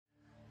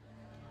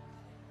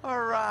All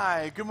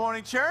right. Good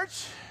morning,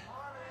 church.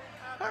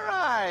 All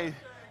right.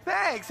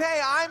 Thanks.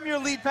 Hey, I'm your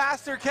lead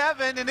pastor,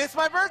 Kevin, and it's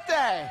my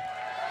birthday.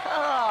 All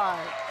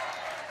right.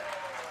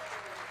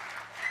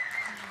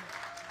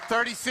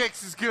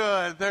 36 is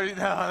good. 30, no,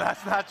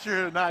 that's not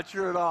true. Not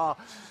true at all.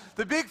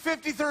 The big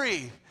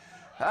 53.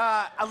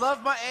 I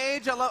love my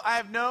age. I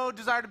have no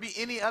desire to be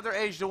any other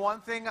age. The one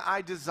thing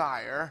I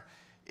desire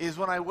is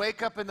when I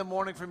wake up in the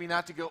morning for me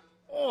not to go,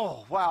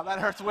 oh, wow, that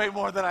hurts way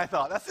more than I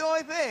thought. That's the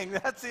only thing.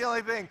 That's the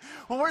only thing.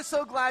 Well, we're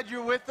so glad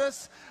you're with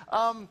us.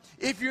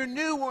 If you're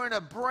new, we're in a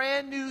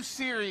brand new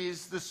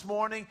series this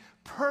morning.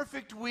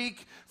 Perfect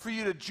week for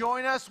you to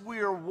join us. We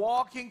are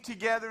walking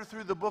together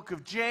through the book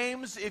of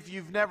James. If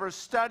you've never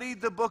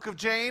studied the book of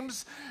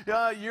James,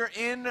 you're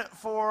in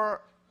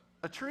for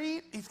a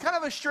treat. He's kind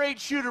of a straight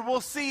shooter.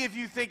 We'll see if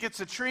you think it's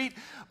a treat.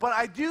 But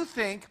I do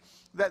think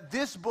that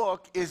this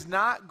book is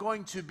not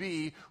going to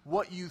be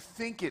what you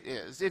think it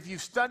is. If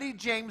you've studied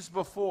James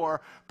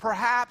before,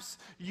 perhaps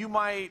you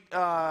might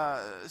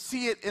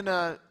see it in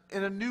a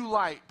new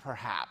light,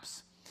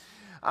 perhaps.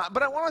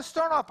 But I want to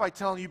start off by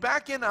telling you,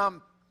 back in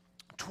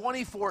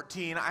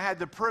 2014, I had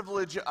the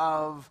privilege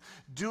of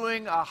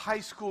doing a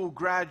high school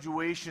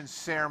graduation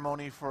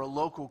ceremony for a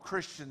local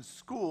Christian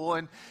school.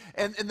 And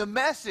the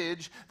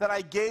message that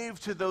I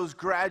gave to those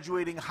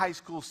graduating high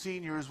school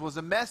seniors was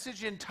a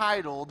message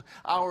entitled,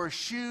 "Our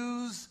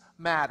Shoes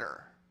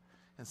Matter."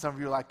 And some of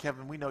you are like,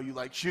 Kevin, we know you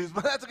like shoes,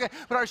 but that's okay.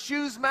 But our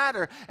shoes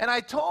matter. And I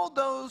told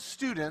those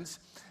students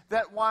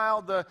that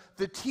while the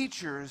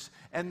teachers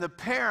and the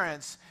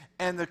parents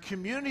and the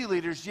community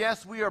leaders,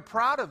 yes, we are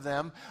proud of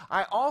them,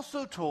 I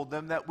also told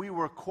them that we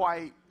were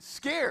quite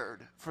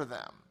scared for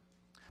them.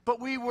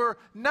 But we were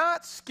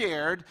not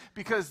scared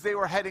because they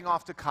were heading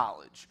off to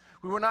college.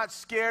 We were not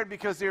scared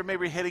because they were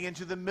maybe heading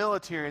into the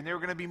military and they were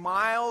going to be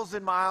miles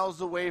and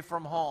miles away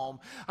from home.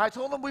 I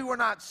told them we were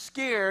not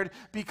scared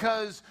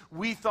because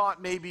we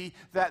thought maybe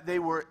that they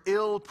were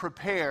ill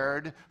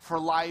prepared for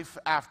life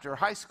after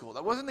high school.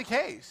 That wasn't the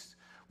case.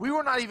 We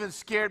were not even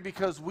scared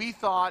because we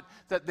thought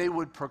that they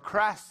would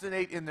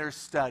procrastinate in their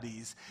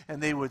studies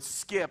and they would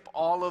skip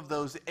all of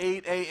those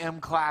 8 a.m.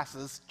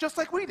 classes just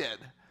like we did.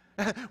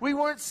 We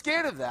weren't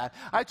scared of that.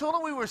 I told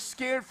them we were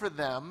scared for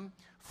them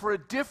for a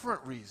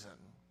different reason.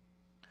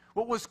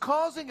 What was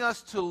causing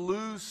us to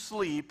lose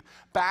sleep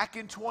back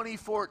in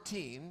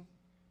 2014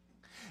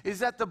 is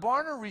that the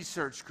Barna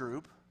Research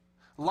Group,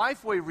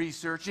 Lifeway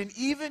Research, and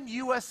even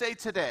USA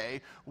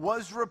Today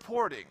was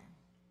reporting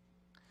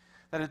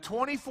that in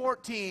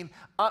 2014,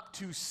 up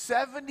to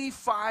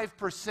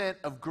 75%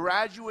 of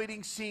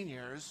graduating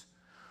seniors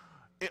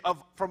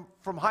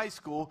from high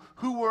school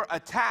who were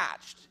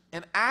attached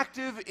and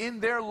active in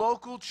their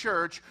local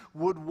church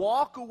would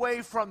walk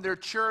away from their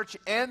church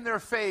and their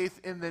faith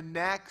in the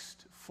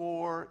next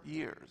 4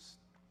 years.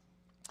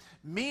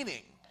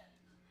 Meaning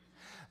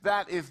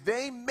that if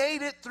they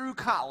made it through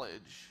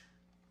college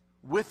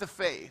with a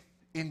faith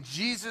in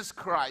Jesus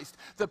Christ,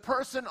 the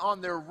person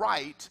on their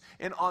right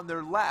and on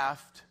their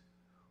left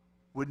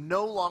would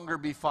no longer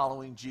be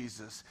following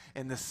Jesus.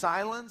 And the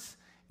silence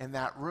in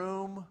that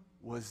room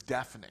was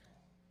deafening.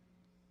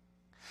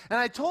 And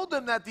I told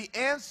them that the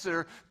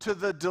answer to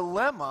the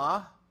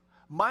dilemma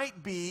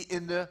might be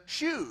in the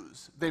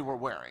shoes they were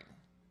wearing,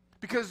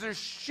 because their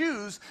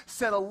shoes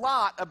said a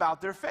lot about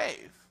their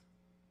faith.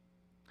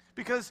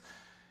 Because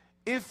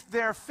if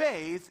their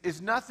faith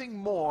is nothing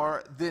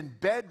more than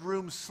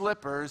bedroom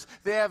slippers,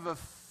 they have a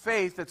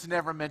faith that's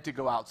never meant to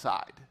go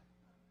outside.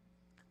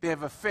 They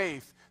have a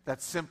faith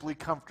that's simply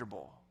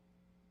comfortable.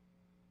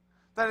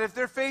 That if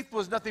their faith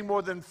was nothing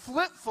more than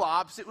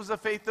flip-flops, it was a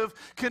faith of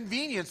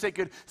convenience. They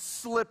could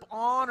slip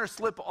on or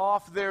slip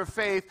off their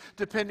faith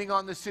depending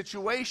on the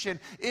situation.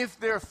 If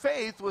their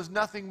faith was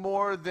nothing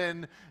more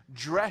than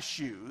dress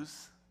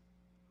shoes,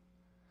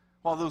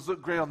 while those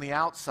look great on the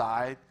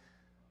outside,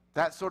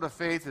 that sort of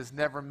faith is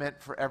never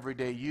meant for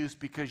everyday use,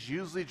 because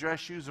usually dress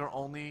shoes are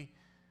only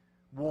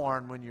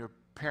worn when your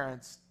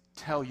parents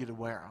tell you to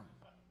wear them.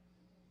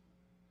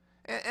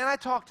 And I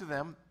talked to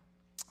them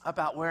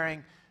about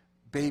wearing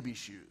baby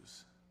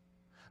shoes,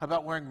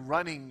 about wearing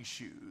running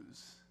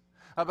shoes,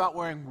 about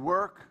wearing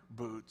work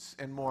boots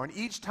and more. And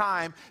each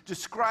time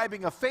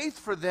describing a faith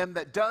for them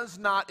that does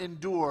not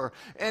endure.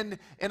 And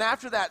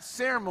after that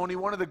ceremony,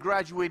 one of the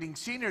graduating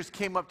seniors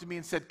came up to me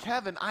and said,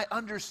 Kevin, I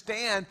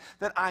understand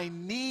that I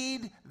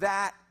need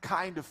that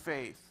kind of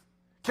faith.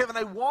 Kevin,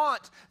 I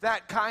want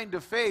that kind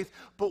of faith,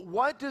 but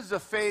what does a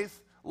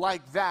faith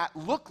like that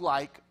look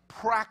like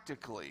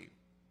practically?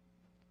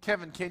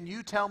 Kevin, can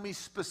you tell me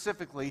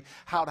specifically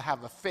how to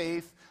have a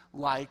faith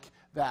like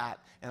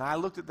that? And I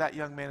looked at that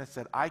young man and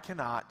said, I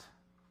cannot,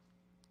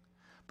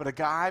 but a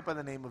guy by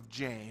the name of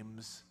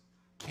James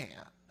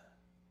can.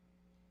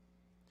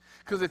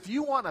 Because if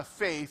you want a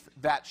faith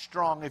that's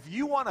strong, if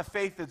you want a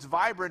faith that's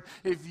vibrant,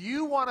 if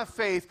you want a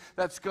faith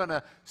that's going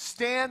to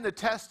stand the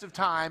test of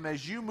time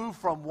as you move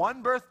from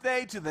one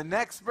birthday to the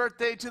next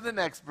birthday to the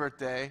next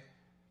birthday,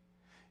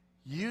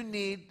 you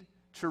need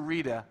to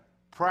read a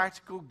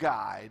practical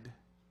guide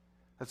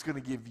that's going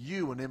to give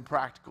you an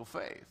impractical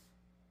faith.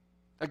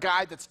 a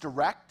guy that's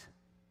direct,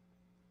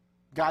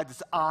 a guy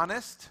that's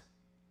honest,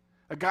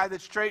 a guy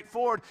that's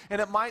straightforward, and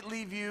it might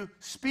leave you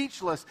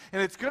speechless.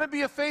 And it's going to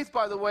be a faith,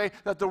 by the way,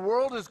 that the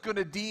world is going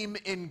to deem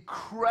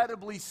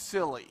incredibly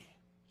silly.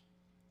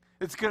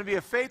 It's going to be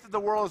a faith that the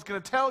world is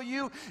going to tell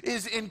you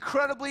is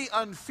incredibly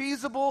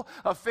unfeasible,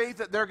 a faith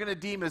that they're going to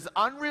deem as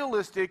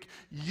unrealistic,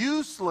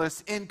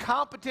 useless,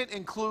 incompetent,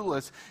 and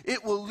clueless.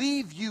 It will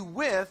leave you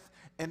with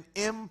an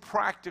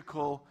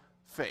impractical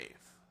faith.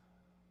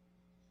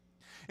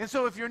 And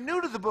so if you're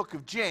new to the book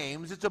of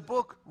James, it's a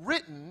book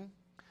written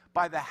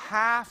by the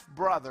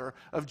half-brother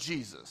of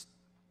Jesus.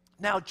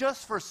 Now,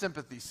 just for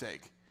sympathy's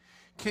sake,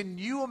 can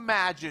you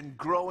imagine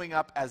growing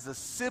up as a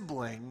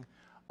sibling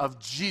of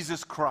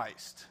Jesus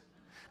Christ?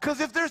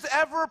 Because if there's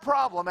ever a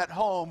problem at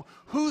home,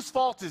 whose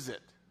fault is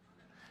it?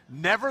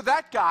 Never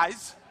that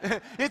guy's.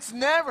 It's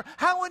never.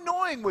 How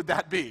annoying would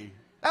that be?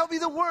 That would be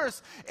the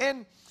worst.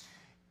 And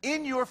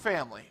in your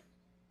family,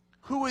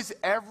 who is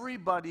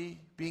everybody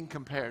being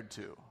compared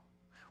to?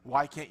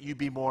 Why can't you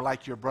be more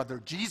like your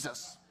brother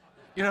Jesus?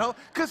 You know,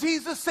 because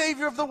he's the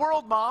Savior of the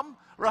world, Mom,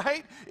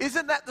 right?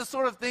 Isn't that the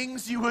sort of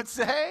things you would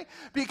say?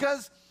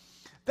 Because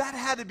that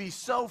had to be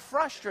so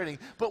frustrating.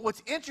 But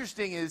what's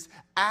interesting is,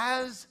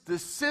 as the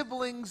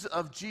siblings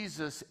of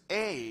Jesus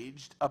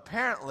aged,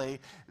 apparently,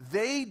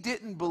 they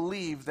didn't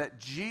believe that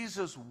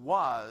Jesus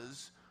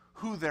was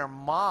who their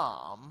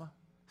mom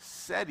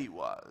said he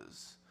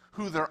was,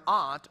 who their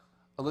aunt,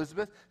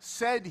 Elizabeth,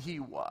 said he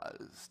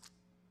was.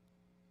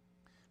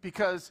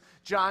 Because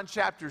John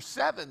chapter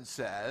 7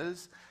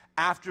 says,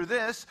 after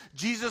this,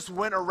 Jesus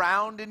went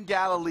around in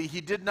Galilee.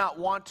 He did not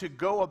want to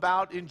go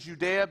about in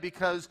Judea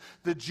because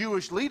the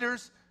Jewish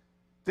leaders,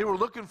 they were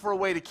looking for a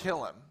way to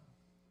kill him.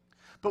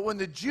 But when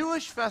the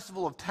Jewish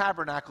festival of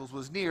tabernacles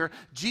was near,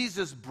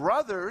 Jesus'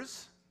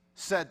 brothers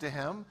said to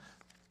him,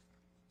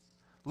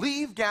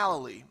 leave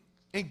Galilee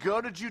and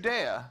go to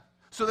Judea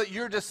so that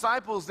your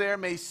disciples there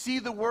may see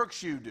the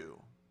works you do.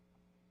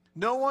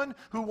 No one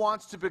who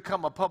wants to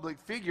become a public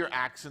figure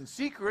acts in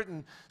secret,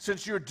 and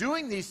since you're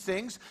doing these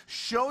things,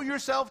 show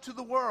yourself to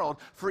the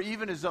world, for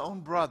even his own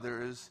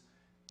brothers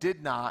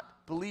did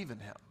not believe in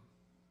him.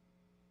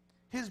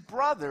 His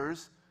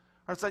brothers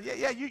are saying,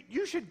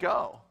 you should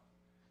go.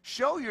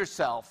 Show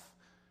yourself.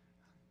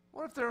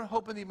 What if they're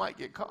hoping he might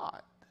get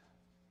caught?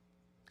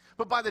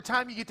 But by the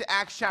time you get to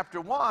Acts chapter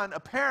 1,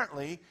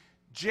 apparently,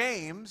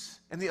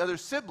 James and the other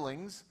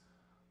siblings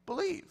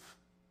believe.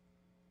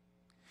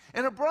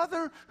 And a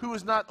brother who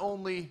is not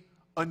only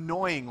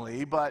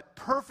annoyingly, but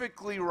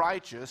perfectly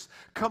righteous,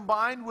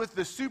 combined with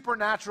the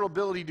supernatural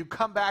ability to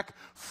come back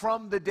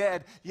from the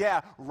dead,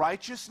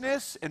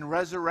 righteousness and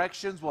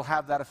resurrections will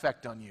have that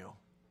effect on you.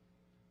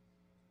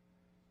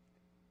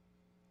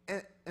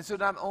 And so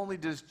not only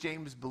does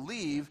James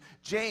believe,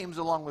 James,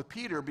 along with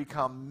Peter,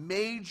 become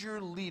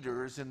major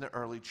leaders in the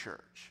early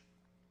church.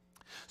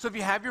 So if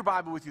you have your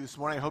Bible with you this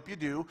morning, I hope you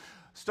do,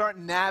 start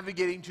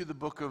navigating to the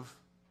book of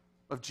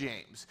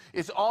James.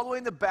 It's all the way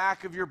in the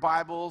back of your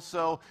Bible,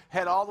 so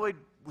head all the way,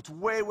 it's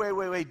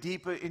way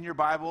deep in your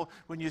Bible.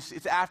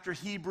 It's after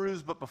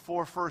Hebrews, but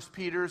before 1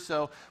 Peter,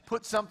 so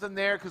put something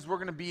there because we're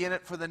going to be in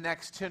it for the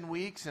next 10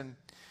 weeks. And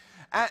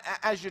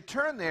as you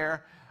turn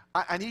there,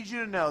 I need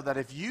you to know that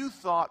if you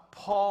thought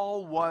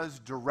Paul was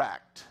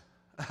direct,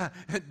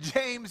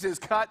 James is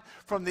cut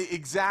from the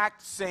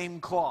exact same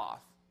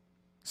cloth.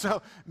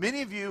 So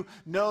many of you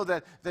know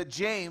that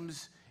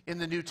James in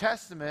the New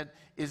Testament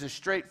is a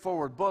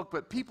straightforward book,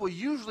 but people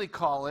usually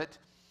call it,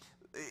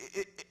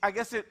 I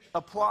guess it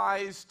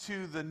applies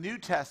to the New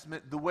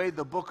Testament the way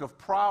the book of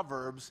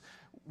Proverbs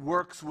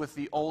works with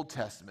the Old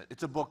Testament.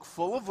 It's a book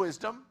full of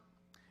wisdom.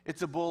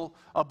 It's a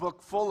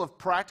book full of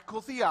practical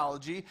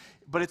theology,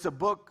 but it's a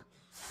book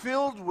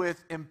filled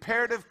with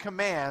imperative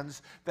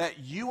commands that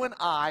you and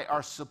I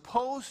are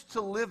supposed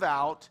to live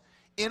out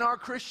in our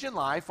Christian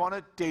life on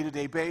a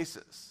day-to-day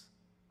basis.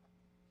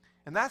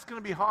 And that's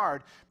going to be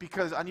hard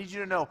because I need you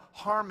to know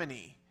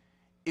harmony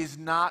is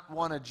not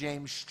one of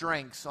James'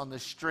 strengths on the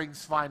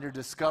Strengths Finder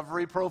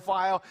Discovery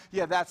profile.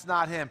 That's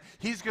not him.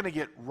 He's going to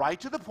get right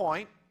to the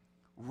point,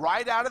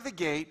 right out of the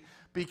gate,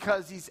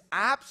 because he's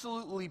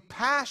absolutely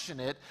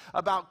passionate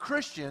about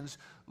Christians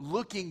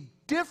looking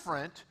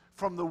different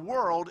from the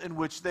world in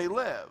which they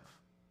live.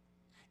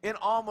 In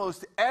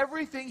almost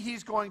everything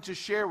he's going to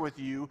share with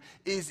you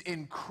is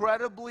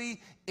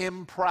incredibly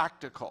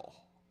impractical.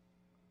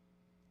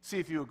 See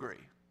if you agree.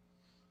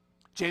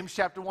 James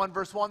chapter 1,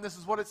 verse 1, this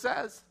is what it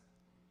says.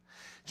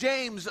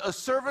 James, a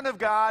servant of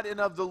God and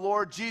of the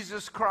Lord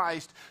Jesus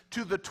Christ,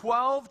 to the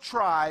 12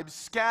 tribes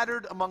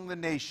scattered among the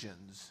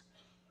nations,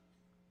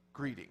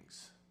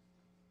 greetings.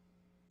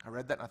 I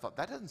read that and I thought,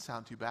 that doesn't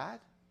sound too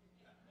bad.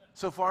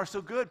 So far,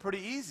 so good,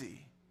 pretty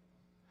easy.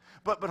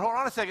 But hold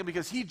on a second,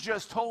 because he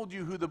just told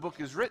you who the book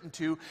is written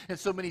to, and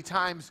so many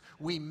times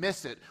we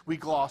miss it. We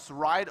gloss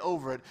right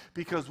over it,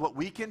 because what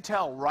we can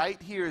tell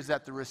right here is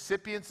that the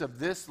recipients of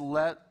this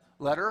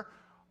letter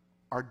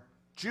are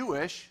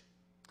Jewish,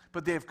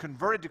 but they have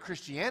converted to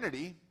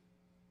Christianity,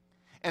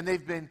 and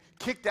they've been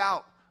kicked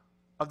out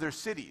of their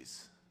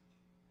cities.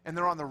 and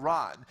they're on the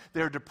run.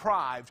 They're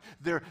deprived.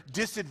 They're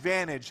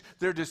disadvantaged.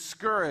 They're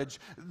discouraged.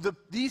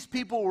 These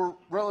people were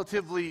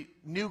relatively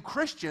new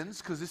Christians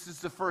because this is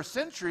the first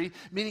century,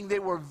 meaning they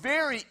were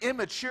very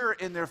immature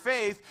in their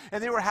faith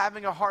and they were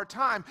having a hard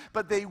time.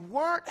 But they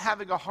weren't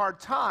having a hard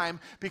time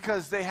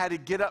because they had to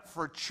get up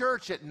for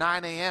church at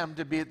 9 a.m.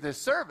 to be at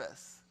this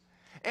service.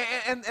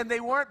 And they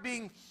weren't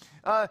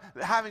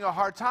having a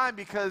hard time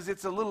because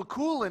it's a little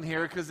cool in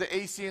here because the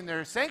AC in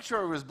their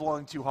sanctuary was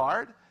blowing too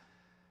hard.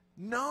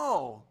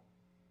 No.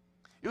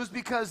 It was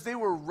because they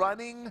were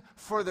running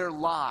for their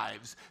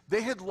lives.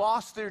 They had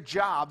lost their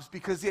jobs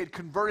because they had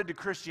converted to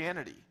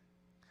Christianity.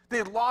 They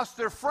had lost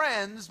their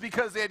friends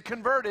because they had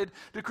converted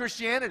to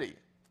Christianity.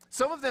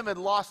 Some of them had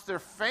lost their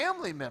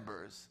family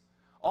members,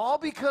 all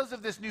because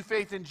of this new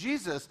faith in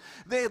Jesus.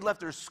 They had left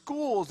their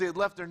schools, they had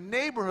left their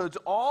neighborhoods,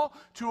 all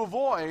to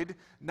avoid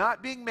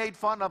not being made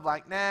fun of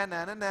like, nah,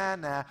 nah, nah, nah,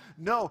 nah.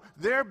 No,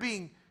 they're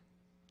being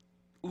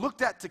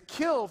looked at to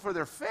kill for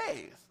their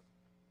faith.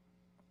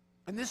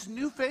 And this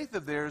new faith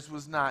of theirs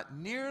was not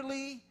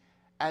nearly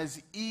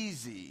as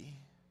easy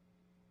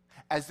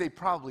as they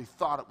probably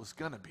thought it was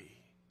going to be.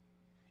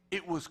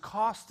 It was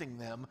costing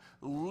them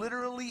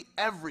literally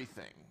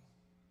everything.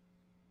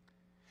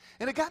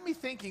 And it got me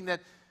thinking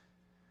that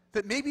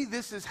maybe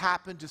this has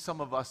happened to some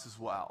of us as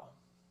well.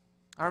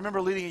 I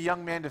remember leading a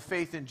young man to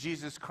faith in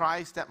Jesus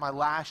Christ at my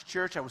last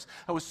church. I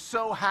was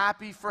so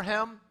happy for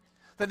him.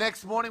 The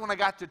next morning when I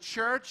got to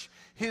church,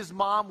 his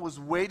mom was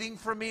waiting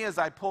for me as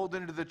I pulled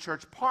into the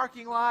church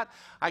parking lot.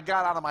 I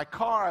got out of my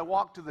car. I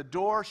walked to the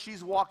door.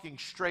 She's walking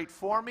straight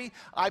for me.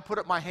 I put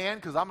up my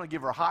hand because I'm going to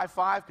give her a high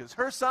five because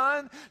her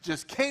son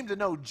just came to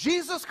know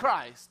Jesus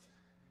Christ.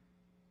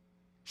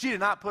 She did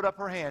not put up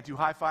her hand to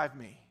high five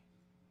me.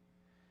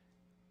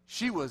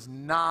 She was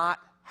not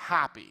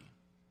happy.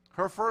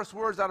 Her first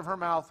words out of her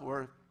mouth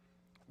were,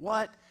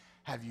 "What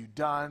have you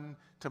done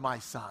to my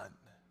son?"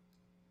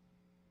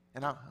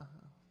 And I'm,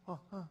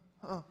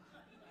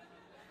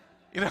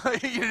 You know,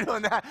 you're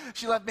doing that.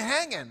 She left me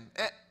hanging.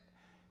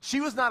 She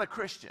was not a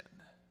Christian.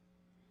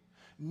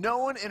 No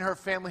one in her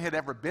family had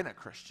ever been a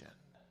Christian.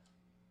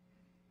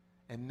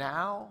 And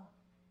now,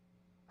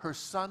 her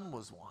son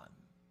was one.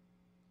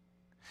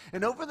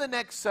 And over the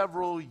next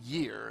several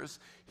years,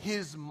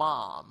 his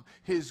mom,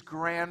 his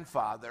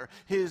grandfather,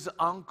 his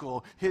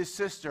uncle, his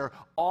sister,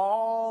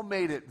 all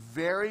made it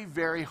very,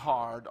 very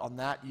hard on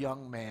that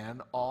young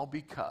man, all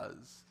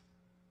because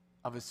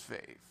of his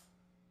faith.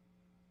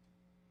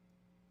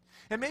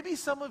 And maybe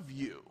some of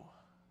you,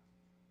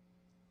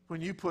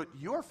 when you put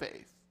your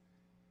faith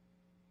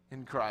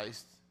in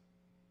Christ,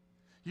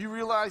 you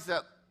realize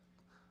that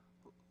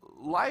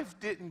life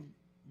didn't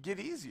get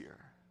easier.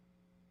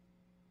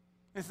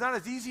 It's not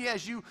as easy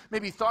as you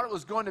maybe thought it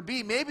was going to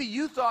be. Maybe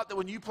you thought that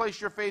when you placed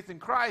your faith in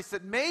Christ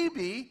that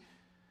maybe,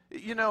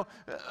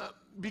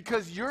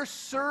 because you're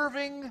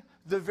serving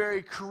the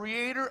very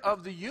creator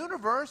of the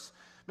universe,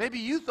 maybe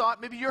you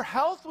thought maybe your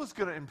health was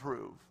going to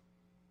improve.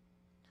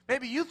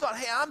 Maybe you thought,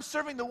 hey, I'm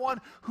serving the one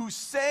who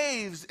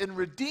saves and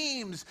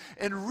redeems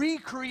and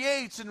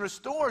recreates and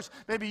restores.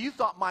 Maybe you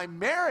thought my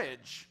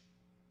marriage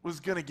was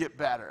going to get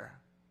better.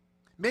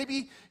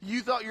 Maybe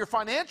you thought your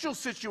financial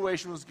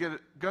situation was going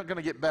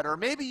to get better.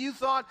 Maybe you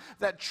thought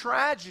that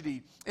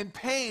tragedy and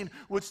pain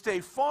would stay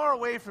far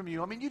away from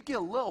you. I mean, you'd get a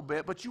little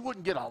bit, but you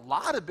wouldn't get a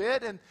lot of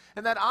it. And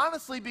that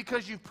honestly,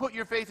 because you've put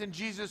your faith in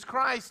Jesus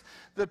Christ,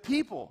 the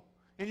people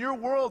in your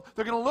world,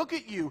 they're going to look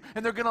at you,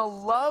 and they're going to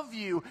love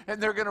you,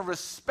 and they're going to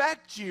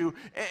respect you,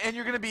 and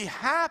you're going to be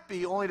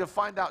happy, only to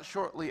find out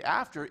shortly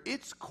after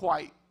it's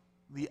quite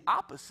the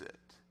opposite.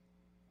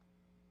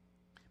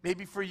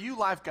 Maybe for you,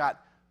 life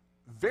got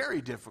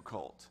very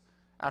difficult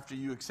after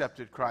you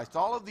accepted Christ.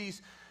 All of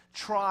these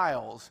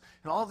trials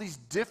and all these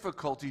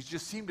difficulties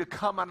just seem to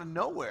come out of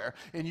nowhere.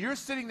 And you're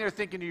sitting there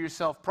thinking to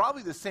yourself,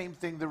 probably the same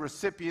thing the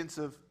recipients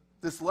of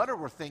this letter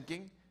were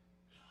thinking.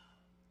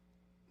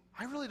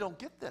 I really don't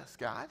get this,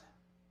 God.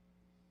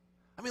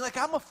 I mean,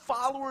 I'm a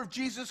follower of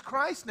Jesus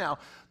Christ now,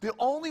 the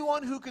only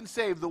one who can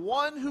save, the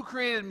one who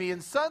created me,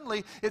 and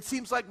suddenly it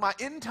seems like my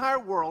entire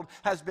world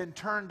has been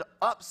turned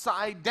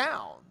upside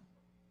down.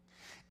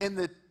 And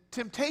the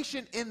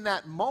temptation in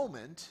that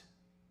moment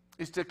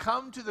is to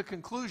come to the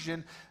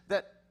conclusion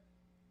that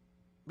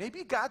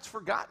maybe God's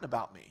forgotten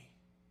about me.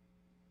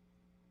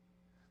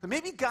 That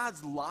maybe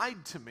God's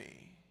lied to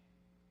me.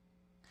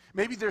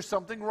 Maybe there's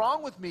something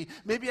wrong with me.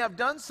 Maybe I've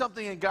done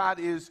something and God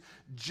is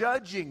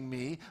judging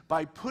me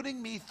by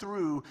putting me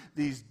through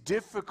these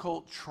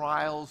difficult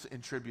trials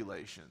and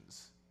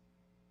tribulations.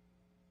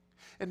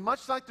 And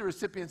much like the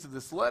recipients of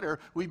this letter,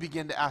 we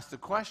begin to ask the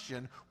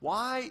question,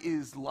 why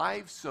is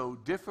life so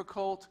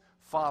difficult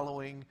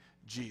following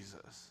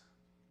Jesus?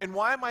 And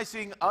why am I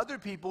seeing other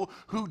people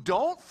who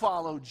don't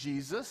follow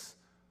Jesus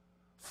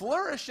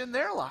flourish in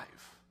their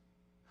life?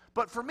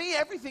 But for me,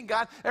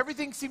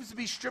 everything seems to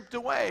be stripped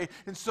away.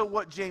 And so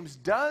what James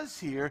does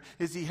here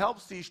is he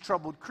helps these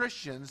troubled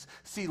Christians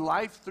see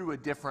life through a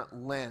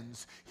different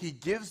lens. He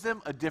gives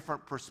them a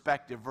different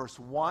perspective. Verse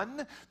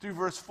 1 through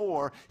verse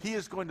 4, he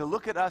is going to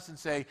look at us and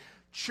say,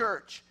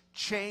 church,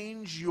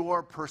 change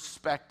your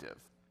perspective.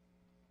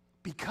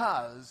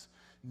 Because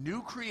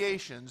new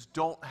creations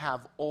don't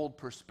have old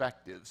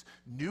perspectives.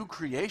 New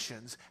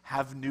creations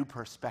have new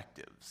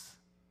perspectives.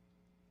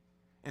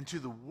 And to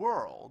the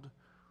world,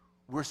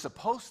 we're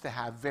supposed to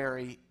have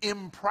very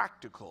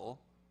impractical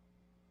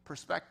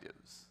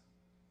perspectives.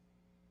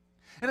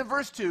 And in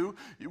verse 2,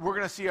 we're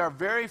going to see our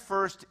very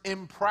first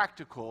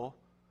impractical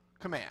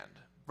command.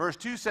 Verse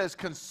 2 says,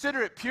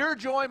 "Consider it pure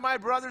joy, my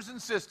brothers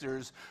and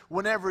sisters,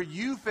 whenever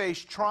you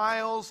face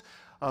trials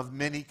of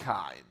many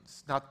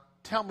kinds." Now,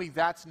 tell me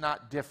that's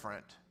not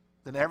different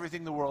than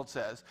everything the world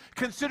says.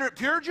 Consider it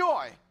pure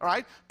joy, all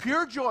right?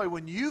 Pure joy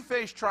when you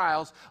face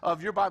trials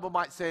of, your Bible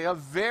might say, of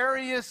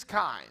various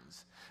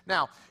kinds.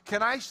 Now,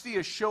 can I see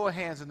a show of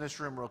hands in this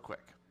room real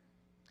quick?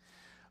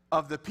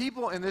 Of the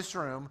people in this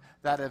room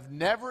that have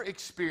never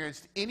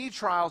experienced any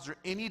trials or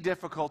any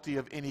difficulty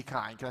of any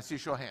kind. Can I see a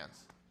show of hands?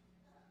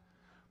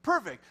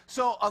 Perfect.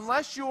 So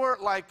unless you're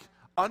like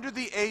under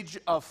the age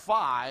of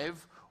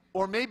 5,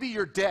 or maybe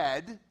you're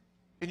dead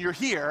and you're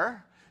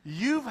here,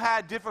 you've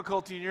had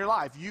difficulty in your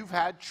life. You've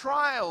had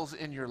trials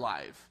in your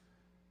life.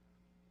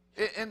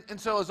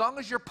 And so as long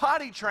as you're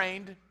potty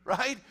trained,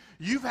 right,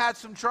 you've had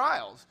some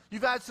trials.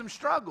 You've had some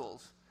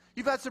struggles.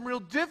 You've had some real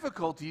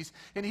difficulties.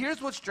 And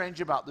here's what's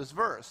strange about this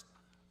verse.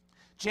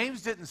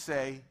 James didn't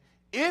say,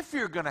 if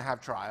you're going to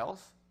have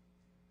trials.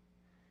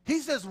 He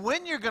says,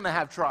 when you're going to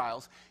have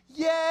trials.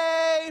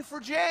 Yay for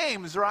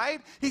James,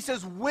 right? He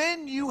says,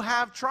 when you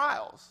have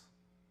trials.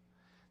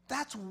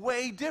 That's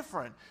way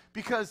different,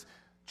 because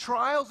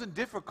trials and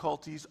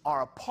difficulties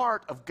are a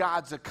part of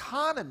God's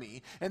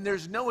economy, and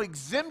there's no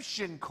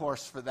exemption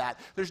course for that.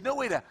 There's no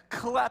way to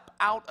clip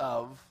out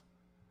of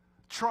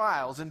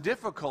trials and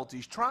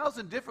difficulties. Trials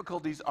and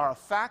difficulties are a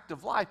fact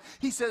of life.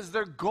 He says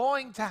they're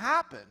going to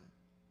happen.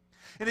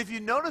 And if you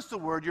notice the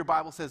word, your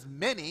Bible says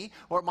many,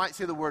 or it might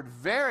say the word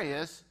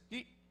various. Do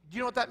you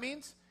know what that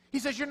means? He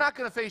says you're not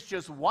going to face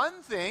just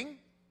one thing.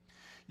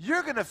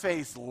 You're going to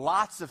face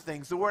lots of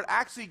things. The word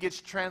actually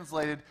gets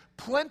translated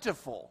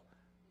plentiful.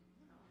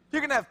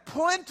 You're going to have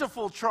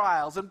plentiful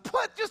trials, and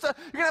you're going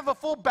to have a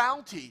full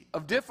bounty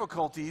of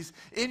difficulties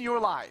in your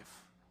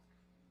life.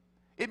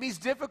 It means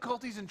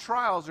difficulties and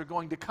trials are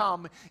going to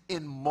come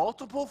in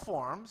multiple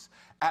forms,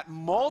 at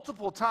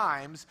multiple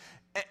times,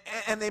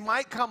 and they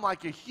might come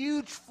like a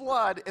huge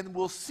flood and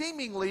will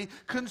seemingly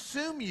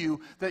consume you,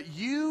 that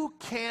you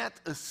can't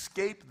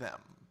escape them.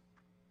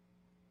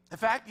 In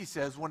fact, he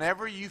says,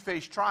 whenever you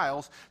face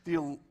trials,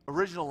 the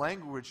original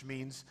language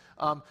means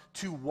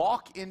to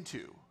walk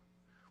into,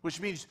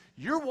 which means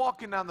you're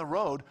walking down the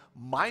road,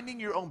 minding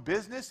your own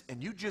business,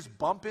 and you just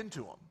bump into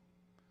them.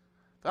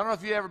 I don't know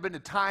if you've ever been to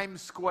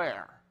Times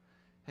Square,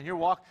 and you're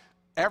walking,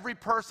 every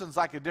person's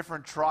like a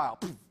different trial.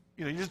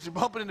 You know, you're just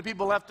bumping into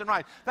people left and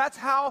right. That's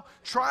how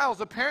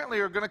trials apparently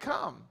are going to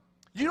come.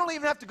 You don't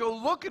even have to go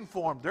looking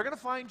for them. They're going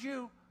to find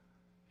you.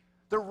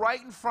 They're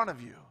right in front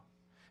of you.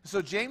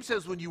 So James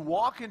says when you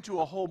walk into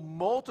a whole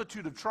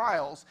multitude of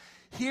trials,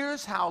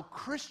 here's how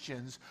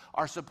Christians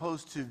are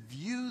supposed to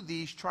view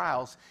these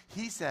trials.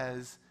 He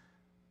says,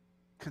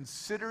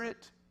 consider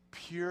it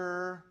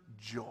pure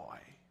joy.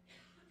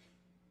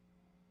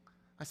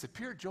 I said,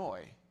 pure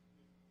joy.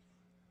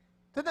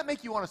 Doesn't that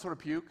make you want to sort of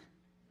puke?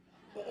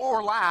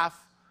 Or laugh?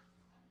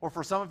 Or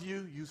for some of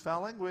you, use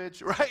foul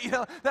language, right? You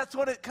know, that's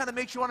what it kind of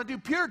makes you want to do.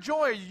 Pure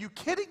joy, are you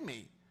kidding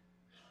me?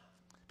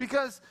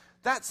 Because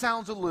that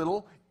sounds a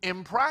little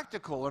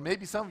impractical, or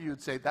maybe some of you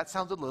would say that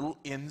sounds a little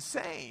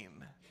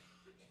insane.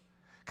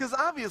 Because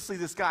obviously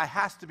this guy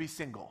has to be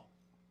single,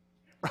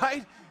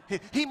 right?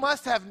 He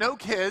must have no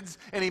kids,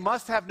 and he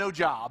must have no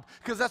job,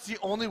 because that's the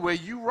only way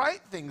you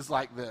write things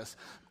like this.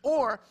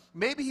 Or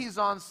maybe he's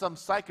on some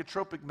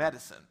psychotropic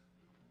medicine.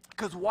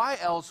 Because why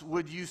else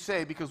would you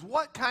say, because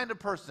what kind of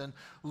person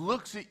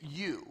looks at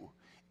you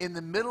in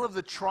the middle of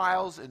the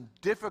trials and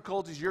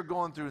difficulties you're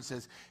going through and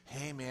says,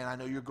 hey man, I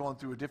know you're going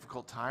through a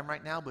difficult time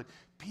right now, but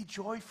be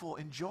joyful,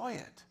 enjoy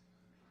it.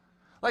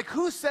 Like,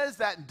 who says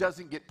that and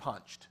doesn't get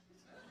punched?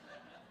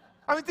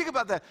 I mean, think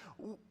about that.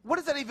 What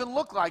does that even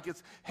look like?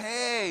 It's,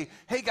 hey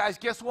guys,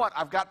 guess what?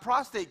 I've got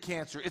prostate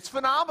cancer. It's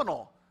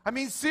phenomenal. I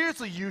mean,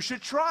 seriously, you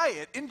should try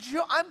it.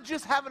 Enjoy. I'm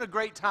just having a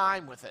great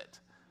time with it.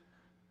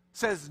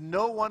 Says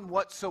no one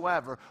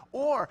whatsoever.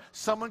 Or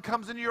someone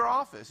comes into your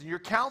office and you're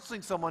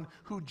counseling someone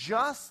who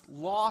just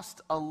lost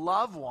a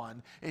loved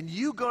one, and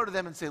you go to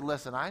them and say,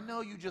 listen, I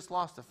know you just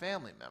lost a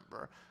family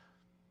member,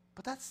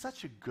 but that's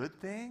such a good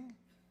thing.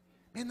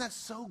 Man, that's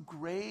so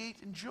great.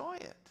 Enjoy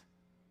it.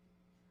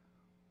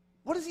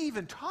 What is he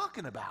even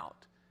talking about?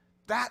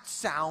 That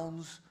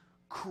sounds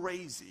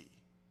crazy.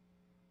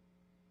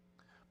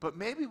 But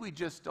maybe we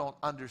just don't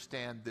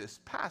understand this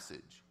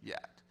passage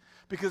yet.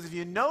 Because if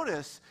you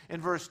notice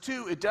in verse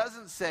 2, it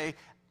doesn't say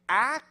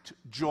act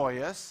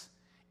joyous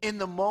in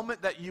the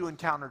moment that you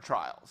encounter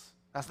trials.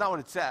 That's not what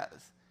it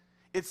says.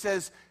 It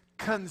says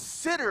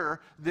Consider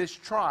this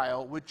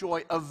trial with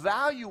joy.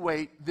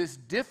 Evaluate this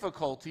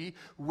difficulty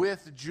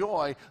with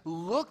joy.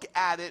 Look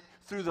at it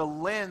through the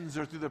lens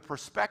or through the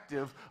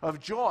perspective of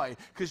joy.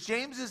 Because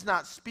James is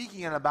not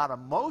speaking about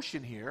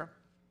emotion here.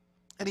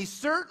 And he's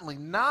certainly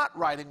not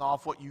writing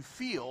off what you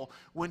feel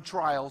when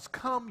trials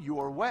come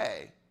your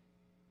way.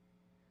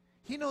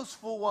 He knows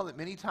full well that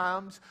many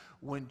times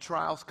when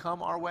trials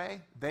come our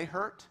way, they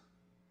hurt,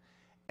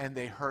 and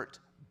they hurt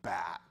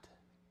bad.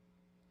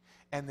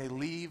 And they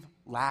leave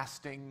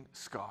lasting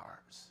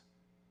scars.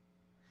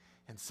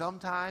 And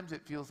sometimes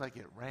it feels like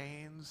it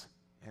rains,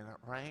 and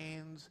it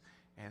rains,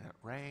 and it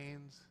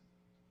rains,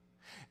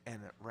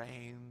 and it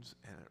rains,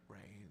 and it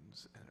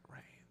rains, and it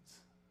rains.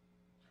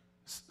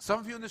 Some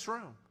of you in this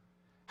room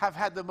have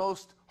had the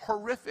most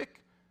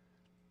horrific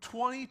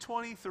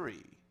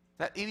 2023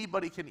 that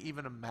anybody can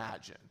even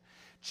imagine.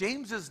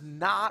 James is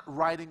not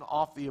writing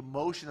off the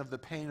emotion of the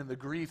pain and the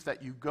grief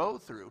that you go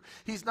through.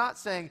 He's not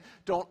saying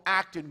don't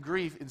act in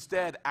grief,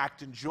 instead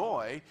act in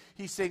joy.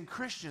 He's saying,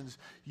 Christians,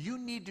 you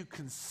need to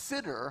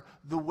consider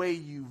the way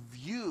you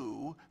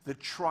view the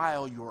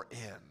trial you're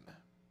in.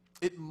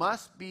 It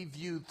must be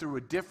viewed through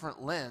a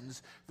different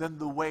lens than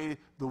the way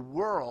the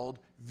world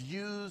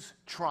views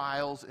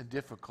trials and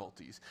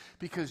difficulties.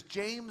 Because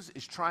James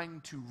is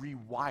trying to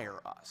rewire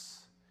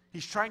us.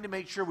 He's trying to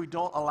make sure we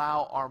don't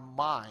allow our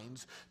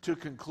minds to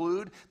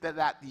conclude that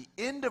at the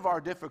end of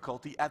our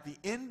difficulty, at the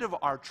end of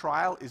our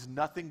trial, is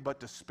nothing but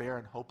despair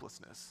and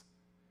hopelessness.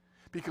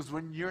 Because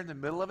when you're in the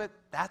middle of it,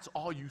 that's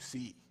all you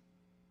see.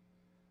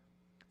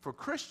 For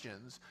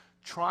Christians,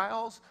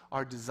 trials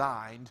are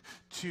designed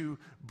to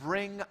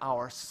bring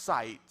our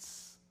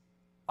sights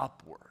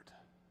upward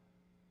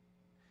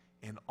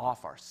and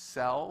off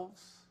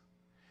ourselves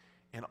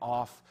and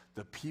off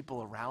the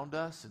people around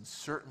us and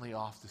certainly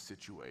off the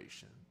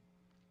situation.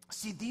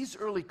 See, these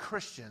early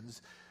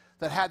Christians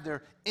that had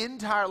their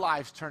entire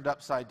lives turned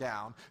upside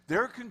down,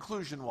 their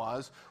conclusion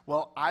was,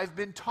 well, I've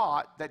been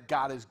taught that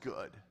God is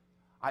good.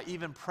 I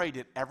even prayed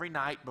it every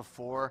night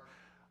before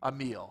a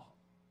meal.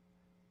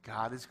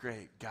 God is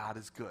great. God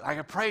is good. I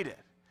prayed it.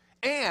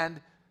 And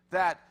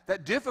that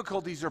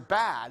difficulties are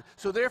bad,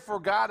 so therefore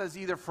God has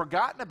either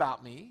forgotten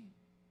about me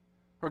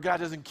or God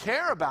doesn't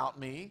care about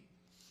me,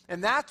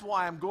 and that's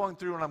why I'm going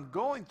through what I'm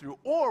going through.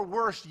 Or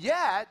worse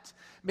yet,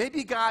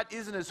 maybe God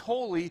isn't as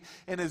holy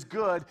and as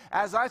good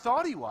as I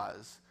thought he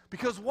was.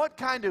 Because what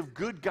kind of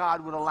good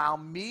God would allow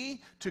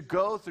me to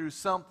go through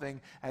something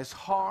as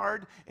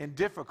hard and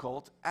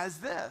difficult as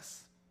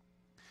this?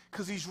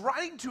 Because he's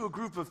writing to a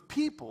group of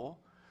people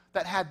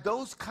that had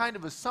those kind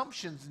of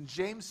assumptions, and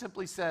James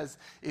simply says,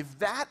 if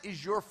that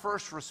is your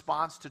first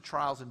response to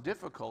trials and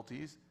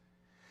difficulties,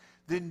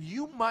 then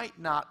you might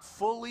not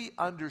fully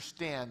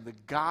understand the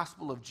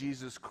gospel of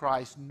Jesus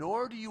Christ,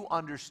 nor do you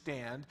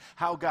understand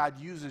how God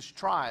uses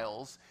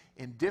trials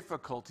and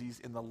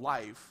difficulties in the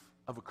life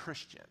of a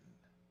Christian.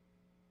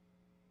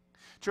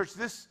 Church,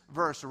 this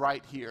verse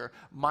right here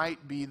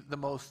might be the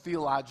most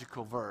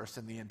theological verse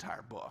in the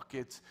entire book.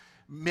 It's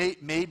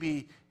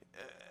maybe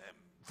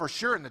for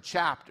sure in the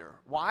chapter.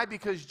 Why?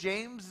 Because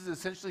James is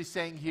essentially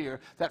saying here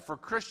that for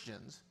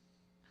Christians,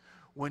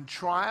 when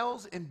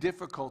trials and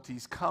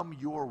difficulties come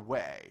your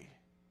way,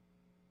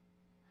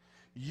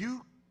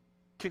 you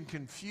can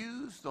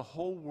confuse the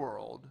whole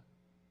world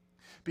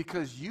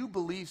because you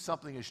believe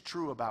something is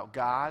true about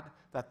God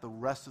that the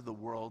rest of the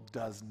world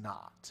does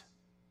not.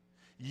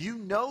 You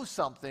know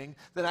something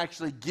that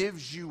actually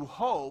gives you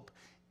hope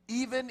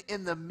even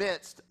in the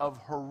midst of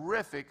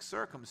horrific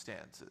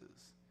circumstances.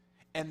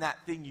 And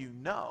that thing you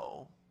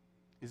know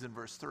is in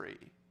verse 3.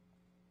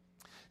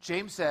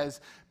 James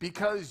says,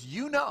 because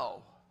you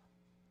know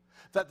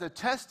that the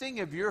testing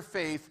of your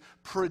faith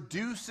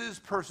produces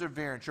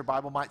perseverance. Your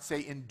Bible might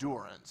say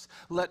endurance.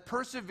 Let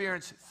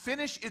perseverance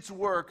finish its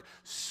work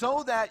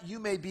so that you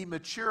may be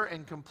mature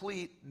and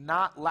complete,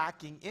 not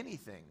lacking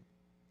anything.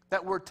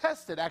 That word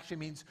tested actually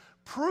means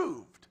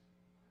proved.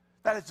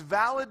 That it's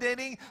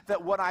validating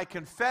that what I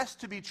confess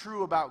to be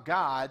true about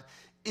God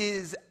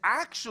is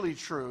actually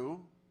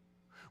true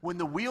when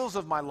the wheels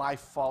of my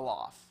life fall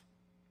off.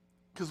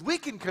 Because we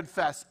can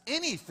confess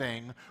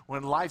anything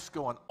when life's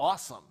going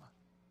awesome.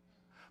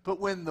 But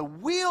when the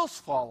wheels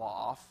fall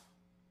off,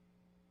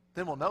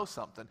 then we'll know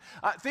something.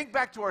 Think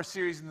back to our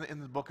series in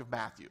the book of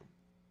Matthew.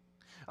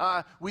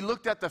 We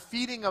looked at the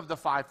feeding of the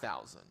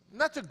 5,000. And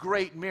that's a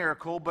great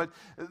miracle, but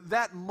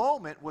that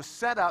moment was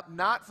set up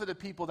not for the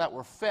people that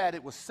were fed.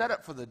 It was set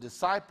up for the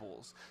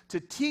disciples to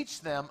teach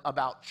them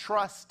about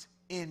trust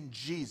in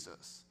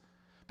Jesus.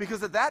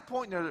 Because at that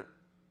point in their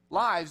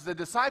lives, the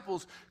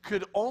disciples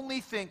could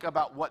only think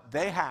about what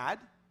they had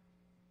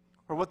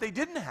or what they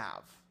didn't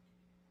have.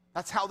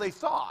 That's how they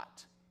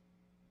thought.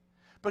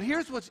 But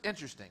here's what's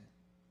interesting.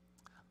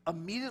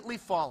 Immediately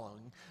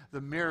following the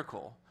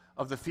miracle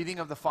of the feeding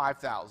of the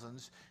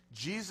 5,000,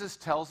 Jesus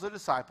tells the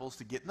disciples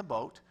to get in the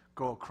boat,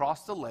 go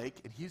across the lake,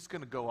 and he's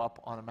going to go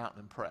up on a mountain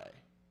and pray.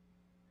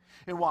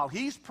 And while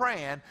he's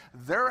praying,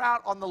 they're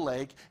out on the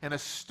lake, and a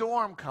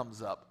storm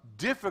comes up.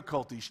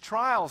 Difficulties,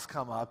 trials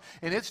come up,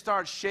 and it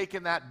starts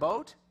shaking that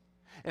boat.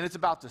 And it's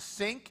about to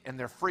sink, and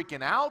they're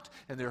freaking out,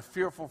 and they're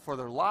fearful for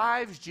their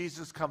lives.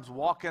 Jesus comes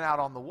walking out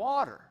on the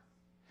water.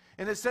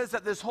 And it says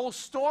that this whole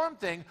storm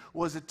thing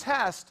was a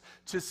test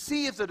to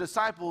see if the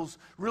disciples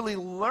really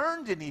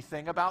learned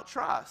anything about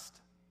trust.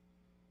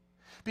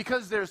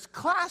 Because there's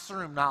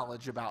classroom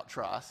knowledge about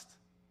trust.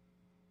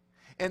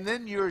 And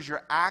then there's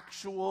your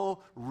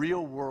actual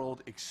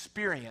real-world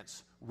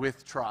experience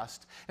with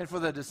trust. And for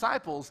the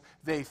disciples,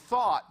 they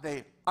thought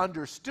they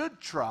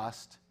understood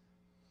trust,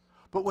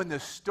 but when the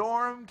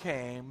storm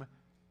came,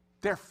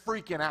 they're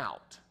freaking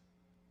out.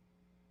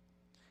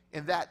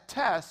 And that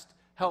test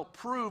helped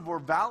prove or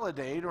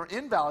validate or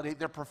invalidate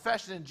their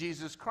profession in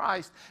Jesus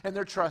Christ and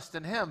their trust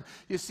in Him.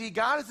 You see,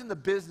 God is in the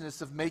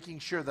business of making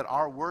sure that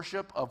our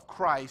worship of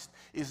Christ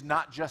is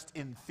not just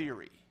in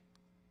theory.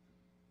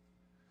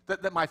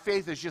 That my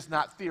faith is just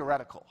not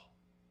theoretical.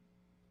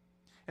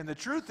 And the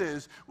truth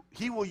is,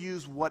 He will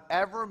use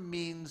whatever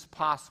means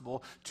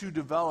possible to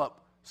develop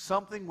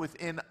something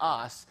within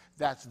us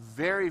that's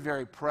very,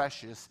 very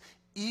precious,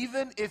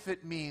 even if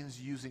it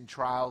means using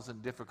trials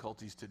and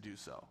difficulties to do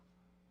so.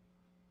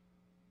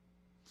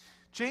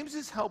 James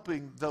is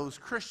helping those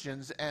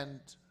Christians and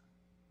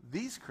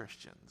these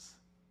Christians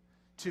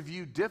to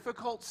view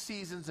difficult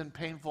seasons and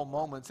painful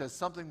moments as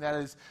something that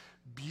is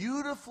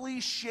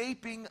beautifully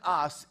shaping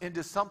us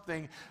into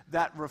something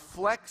that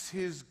reflects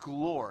His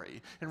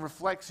glory and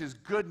reflects His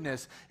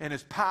goodness and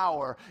His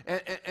power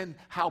and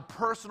how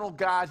personal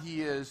God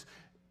He is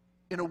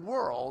in a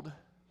world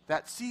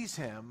that sees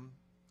Him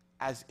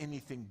as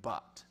anything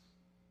but.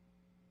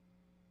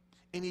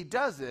 And He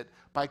does it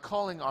by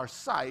calling our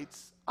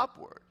sights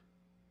upward.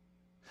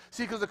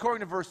 See, because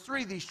according to verse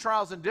 3, these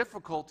trials and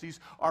difficulties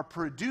are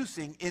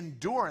producing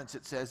endurance,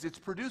 it says. It's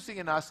producing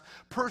in us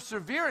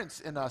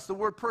perseverance in us. The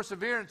word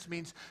perseverance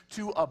means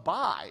to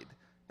abide.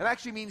 It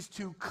actually means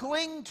to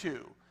cling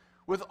to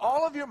with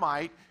all of your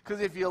might, because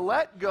if you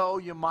let go,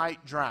 you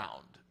might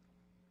drown.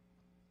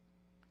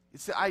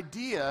 It's the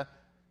idea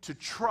to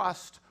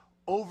trust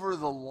over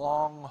the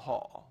long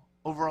haul,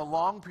 over a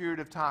long period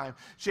of time.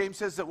 James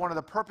says that one of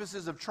the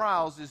purposes of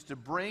trials is to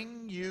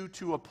bring you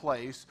to a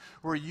place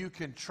where you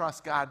can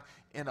trust God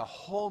in a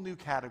whole new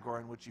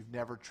category in which you've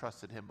never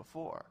trusted Him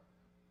before.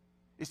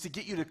 It's to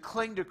get you to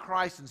cling to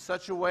Christ in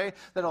such a way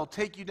that it'll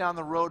take you down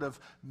the road of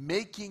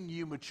making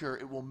you mature.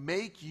 It will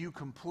make you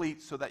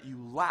complete so that you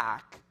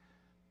lack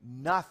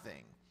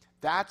nothing.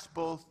 That's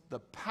both the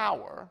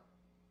power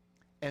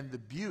and the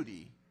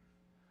beauty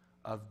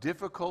of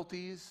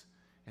difficulties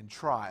and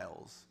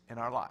trials in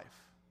our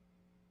life.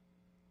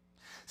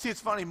 See,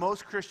 it's funny,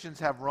 most Christians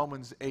have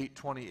Romans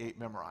 8:28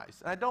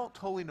 memorized. And I don't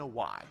totally know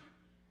why.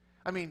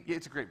 I mean,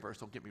 it's a great verse,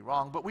 don't get me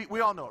wrong, but we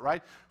all know it,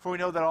 right? For we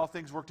know that all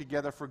things work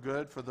together for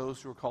good for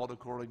those who are called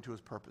according to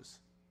His purpose.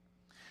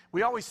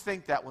 We always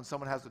think that when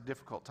someone has a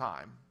difficult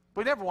time,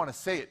 but we never want to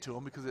say it to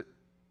them because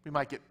we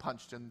might get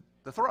punched in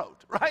the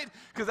throat, right?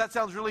 Because that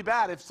sounds really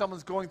bad if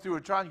someone's going through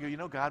a trial and you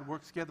go, God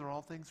works together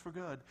all things for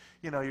good.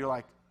 You're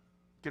like,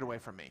 get away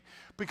from me.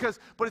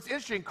 But it's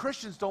interesting,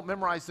 Christians don't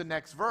memorize the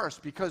next verse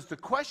because the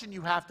question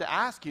you have to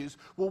ask is,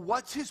 well,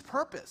 what's His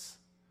purpose?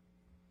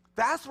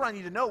 That's what I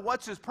need to know.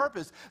 What's His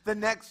purpose? The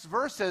next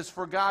verse says,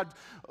 for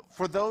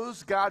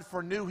those God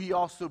foreknew, He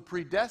also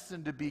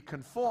predestined to be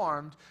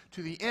conformed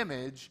to the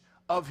image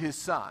of His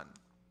Son.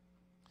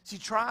 See,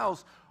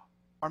 trials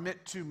are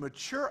meant to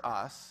mature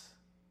us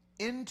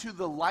into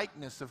the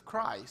likeness of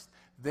Christ.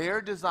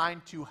 They're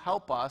designed to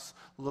help us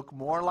look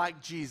more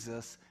like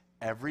Jesus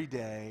every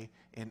day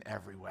in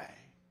every way.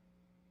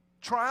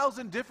 Trials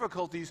and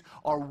difficulties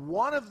are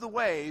one of the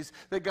ways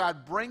that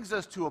God brings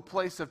us to a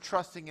place of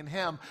trusting in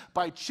Him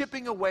by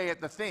chipping away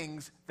at the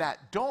things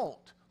that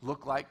don't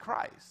look like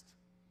Christ.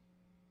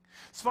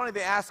 It's funny,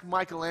 they asked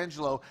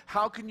Michelangelo,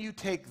 how can you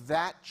take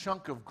that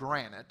chunk of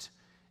granite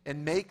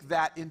and make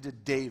that into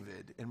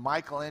David? And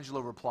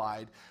Michelangelo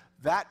replied,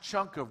 that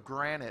chunk of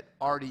granite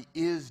already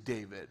is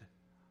David.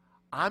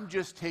 I'm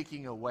just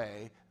taking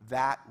away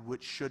that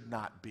which should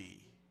not be.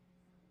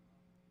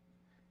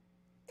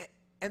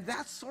 And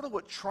that's sort of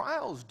what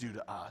trials do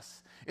to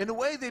us. In a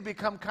way, they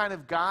become kind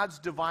of God's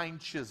divine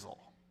chisel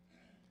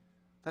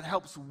that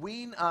helps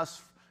wean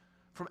us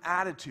from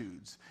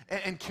attitudes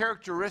and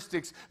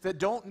characteristics that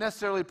don't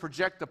necessarily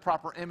project the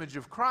proper image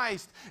of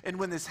Christ. And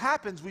when this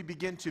happens, we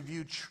begin to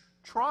view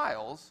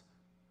trials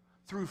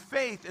through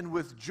faith and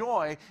with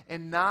joy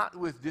and not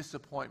with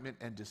disappointment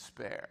and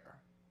despair.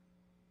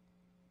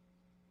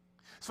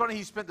 It's funny,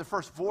 he spent the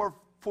first four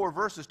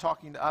verses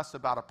talking to us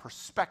about a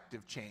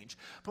perspective change.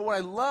 But what I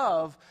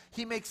love,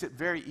 he makes it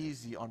very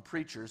easy on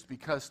preachers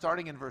because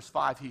starting in verse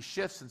 5, he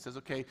shifts and says,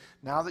 okay,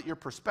 now that your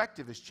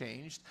perspective has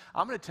changed,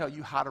 I'm going to tell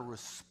you how to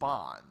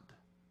respond.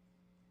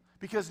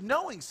 Because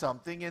knowing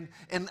something and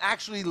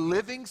actually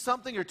living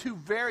something are two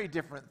very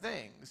different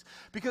things.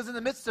 Because in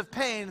the midst of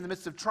pain, in the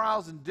midst of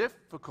trials and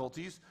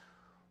difficulties,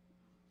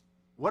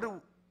 what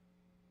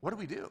do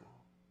we do?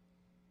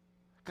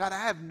 God, I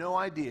have no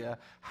idea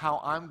how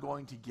I'm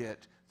going to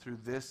get through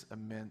this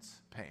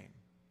immense pain.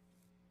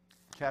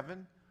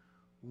 Kevin,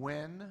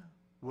 when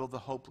will the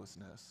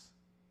hopelessness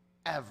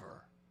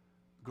ever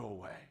go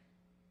away.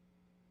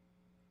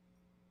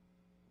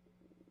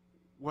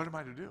 What am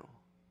I to do?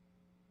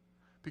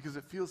 Because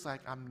it feels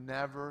like I'm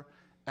never,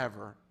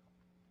 ever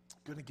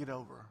going to get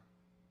over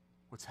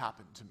what's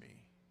happened to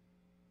me.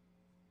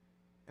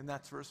 And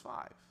that's verse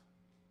 5.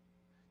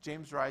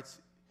 James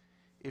writes,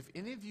 if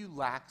any of you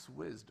lacks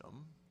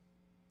wisdom,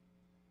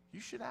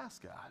 you should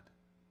ask God,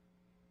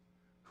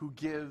 who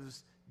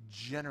gives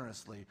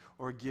generously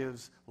or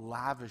gives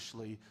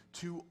lavishly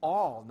to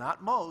all,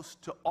 not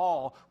most, to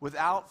all,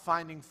 without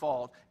finding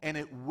fault, and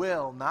it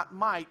will, not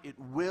might, it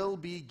will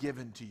be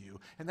given to you.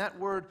 And that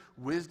word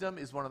wisdom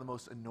is one of the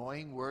most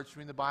annoying words for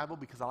me in the Bible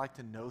because I like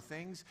to know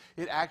things.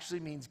 It actually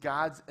means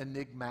God's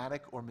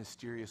enigmatic or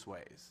mysterious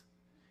ways.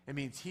 It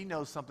means he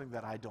knows something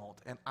that I don't,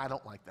 and I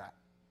don't like that.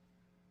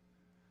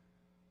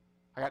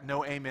 I got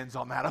no amens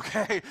on that,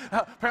 okay?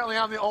 Apparently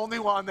I'm the only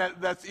one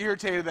that's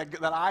irritated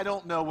that I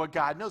don't know what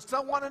God knows,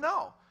 because I want to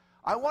know.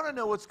 I want to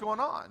know what's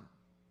going on.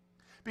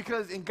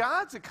 Because in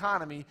God's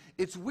economy,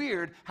 it's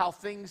weird how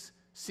things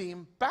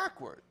seem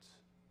backwards,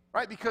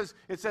 right? Because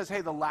it says,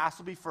 hey, the last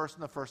will be first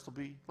and the first will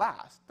be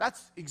last.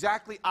 That's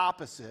exactly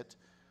opposite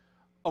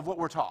of what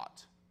we're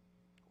taught.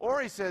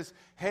 Or he says,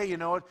 hey, you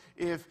know what?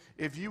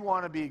 If you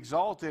want to be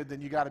exalted,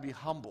 then you got to be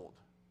humbled.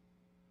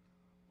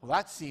 Well,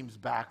 that seems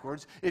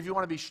backwards. If you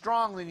want to be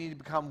strong, then you need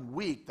to become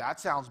weak. That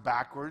sounds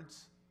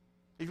backwards.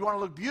 If you want to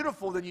look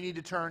beautiful, then you need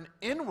to turn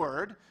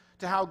inward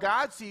to how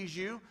God sees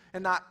you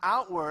and not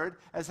outward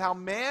as how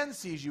man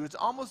sees you. It's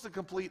almost the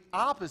complete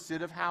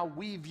opposite of how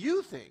we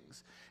view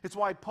things. It's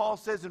why Paul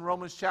says in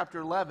Romans chapter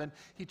 11,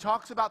 he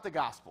talks about the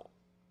gospel.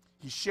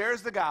 He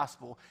shares the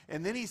gospel,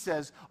 and then he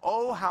says,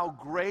 oh, how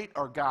great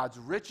are God's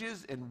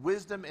riches and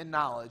wisdom and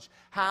knowledge,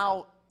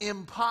 how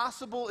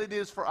impossible it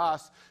is for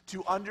us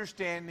to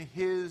understand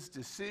his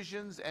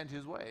decisions and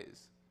his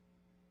ways.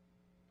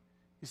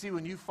 You see,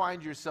 when you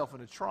find yourself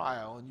in a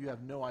trial and you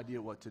have no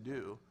idea what to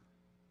do,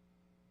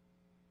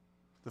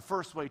 the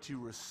first way to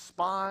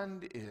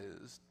respond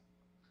is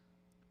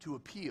to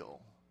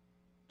appeal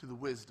to the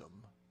wisdom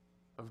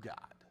of God.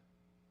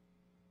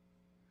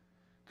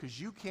 Because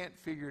you can't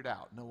figure it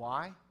out. Know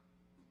why?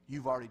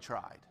 You've already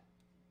tried.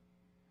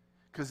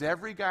 Because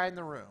every guy in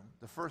the room,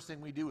 the first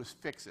thing we do is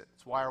fix it.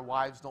 It's why our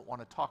wives don't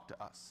want to talk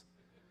to us.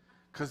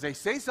 Because they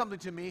say something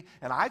to me,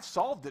 and I've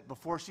solved it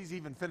before she's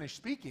even finished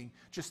speaking.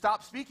 Just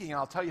stop speaking, and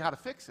I'll tell you how to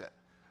fix it.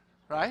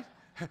 Right?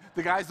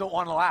 The guys don't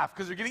want to laugh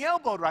because they're getting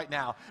elbowed right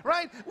now.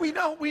 Right? We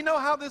know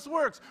how this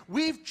works.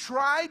 We've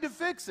tried to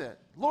fix it.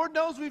 Lord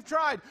knows we've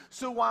tried.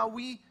 So while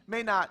we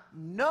may not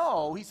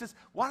know, he says,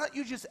 why don't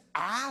you just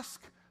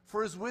ask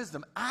for his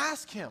wisdom?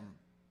 Ask him.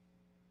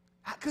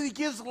 Because he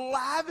gives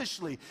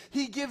lavishly.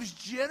 He gives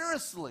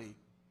generously.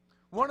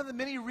 One of the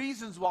many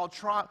reasons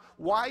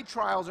why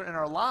trials are in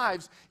our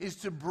lives is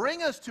to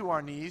bring us to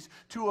our knees,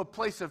 to a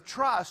place of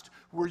trust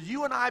where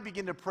you and I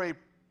begin to pray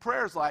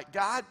prayers like,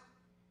 God,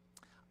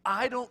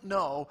 I don't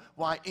know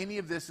why any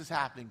of this is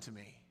happening to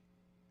me.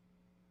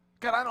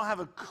 God, I don't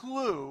have a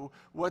clue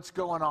what's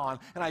going on,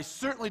 and I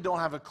certainly don't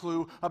have a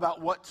clue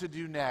about what to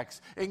do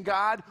next. And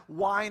God,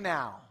 why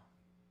now?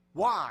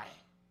 Why?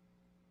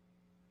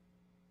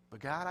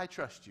 But God, I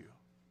trust you.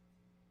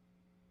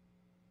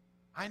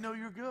 I know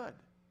you're good.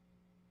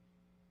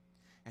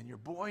 And your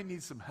boy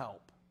needs some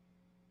help.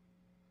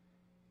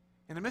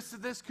 In the midst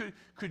of this,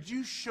 could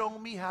you show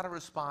me how to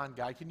respond,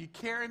 God? Can you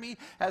carry me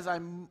as I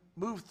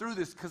move through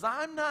this? Because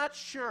I'm not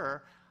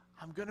sure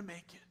I'm going to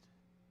make it.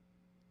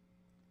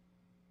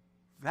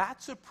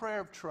 That's a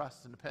prayer of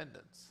trust and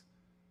dependence.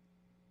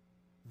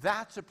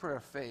 That's a prayer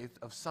of faith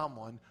of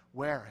someone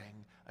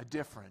wearing a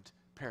different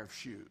pair of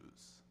shoes.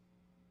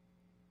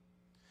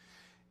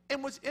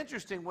 And what's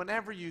interesting,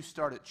 whenever you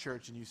start at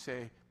church and you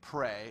say,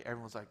 pray,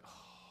 everyone's like,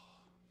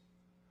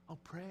 oh,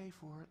 pray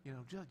for it.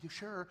 You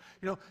sure?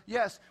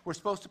 Yes, we're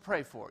supposed to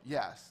pray for it,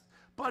 yes.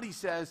 But he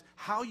says,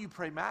 how you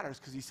pray matters,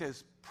 because he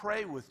says,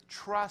 pray with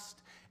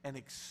trust and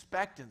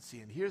expectancy.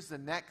 And here's the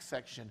next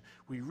section.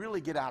 We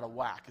really get out of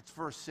whack. It's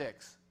verse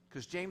 6,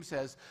 because James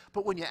says,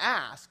 but when you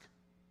ask,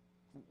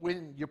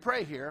 when you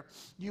pray here,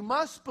 you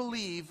must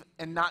believe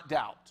and not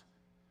doubt.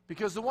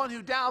 Because the one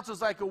who doubts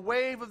is like a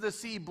wave of the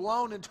sea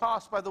blown and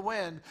tossed by the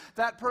wind.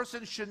 That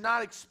person should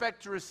not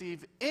expect to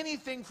receive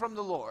anything from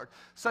the Lord.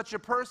 Such a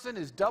person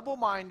is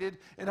double-minded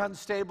and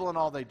unstable in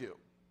all they do.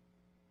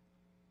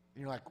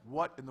 And you're like,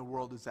 what in the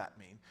world does that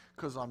mean?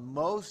 Because on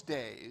most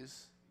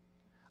days,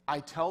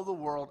 I tell the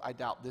world I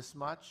doubt this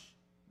much,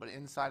 but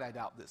inside I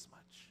doubt this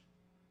much.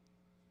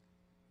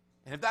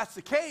 And if that's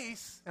the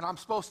case, and I'm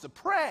supposed to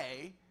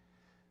pray,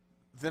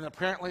 then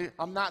apparently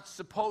I'm not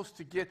going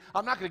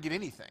to get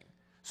anything.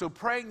 So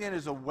praying then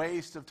is a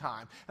waste of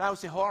time. And I would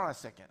say, hold on a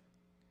second.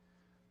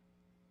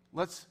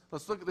 Let's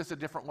look at this a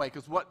different way,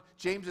 because what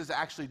James is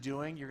actually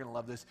doing, you're going to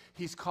love this,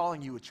 he's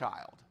calling you a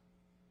child.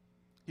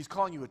 He's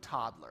calling you a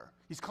toddler.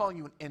 He's calling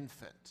you an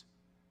infant.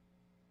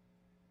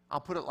 I'll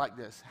put it like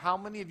this. How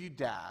many of you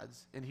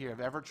dads in here have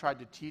ever tried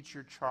to teach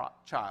your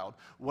child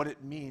what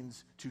it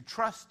means to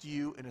trust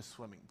you in a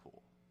swimming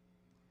pool?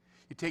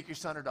 You take your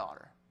son or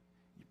daughter,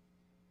 you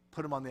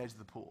put him on the edge of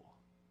the pool.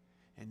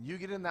 And you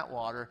get in that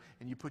water,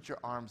 and you put your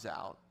arms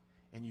out,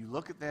 and you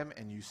look at them,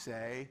 and you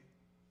say,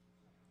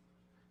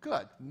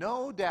 good.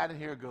 No dad in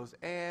here goes,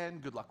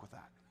 and good luck with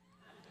that.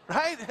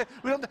 Right?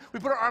 We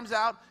put our arms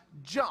out,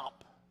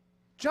 jump.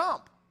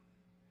 Jump.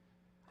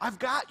 I've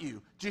got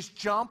you. Just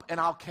jump, and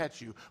I'll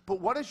catch you.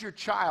 But what is your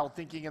child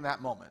thinking in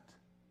that moment?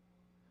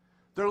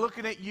 They're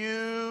looking at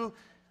you,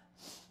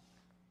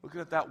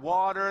 looking at that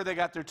water. They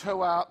got their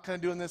toe out, kind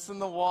of doing this in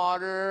the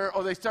water.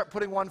 Or they start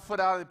putting one foot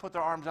out. They put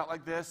their arms out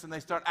like this, and they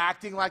start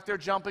acting like they're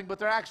jumping, but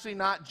they're actually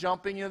not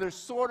jumping. You know, they're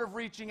sort of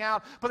reaching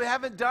out, but they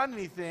haven't done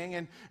anything,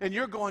 and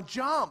you're going,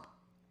 jump.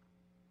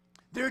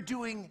 They're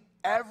doing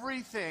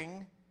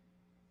everything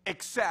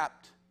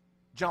except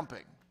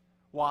jumping.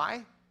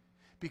 Why?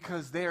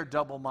 Because they are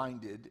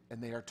double-minded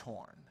and they are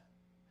torn.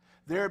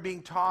 They're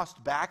being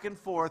tossed back and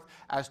forth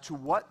as to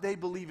what they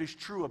believe is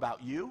true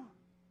about you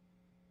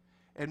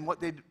and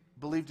what they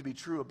believe to be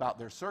true about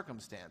their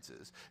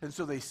circumstances. And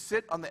so they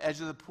sit on the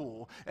edge of the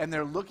pool, and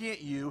they're looking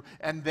at you,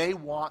 and they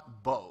want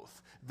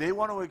both. They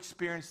want to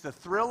experience the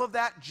thrill of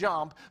that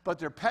jump, but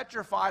they're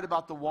petrified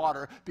about the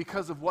water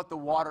because of what the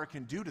water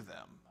can do to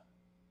them.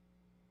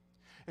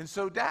 And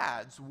so,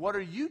 dads, what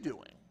are you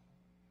doing?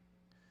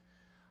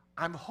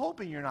 I'm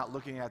hoping you're not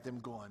looking at them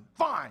going,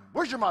 fine,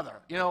 where's your mother?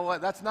 You know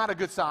what? That's not a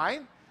good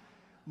sign.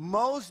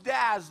 Most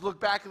dads look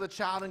back at the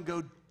child and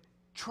go,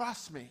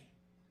 trust me.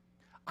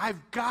 I've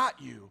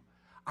got you.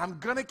 I'm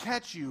going to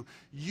catch you.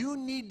 You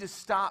need to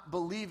stop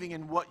believing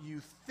in what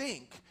you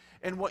think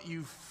and what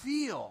you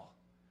feel.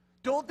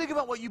 Don't think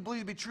about what you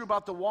believe to be true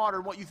about the water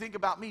and what you think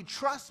about me.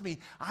 Trust me,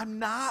 I'm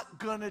not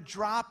going to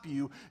drop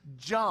you.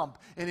 Jump.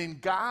 And in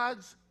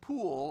God's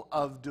pool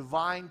of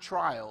divine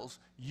trials,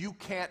 you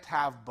can't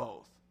have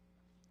both.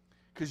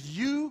 Because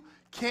you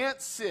can't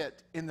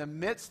sit in the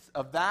midst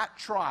of that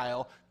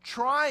trial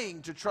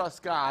trying to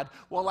trust God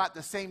while at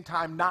the same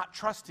time not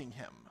trusting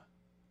him.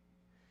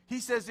 He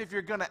says if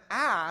you're going to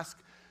ask,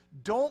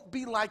 don't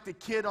be like the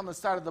kid on the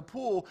side of the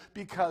pool,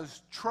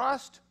 because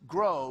trust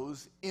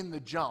grows in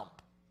the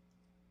jump.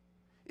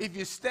 If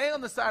you stay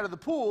on the side of the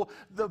pool,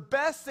 the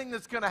best thing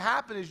that's going to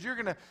happen is you're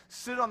going to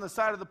sit on the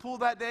side of the pool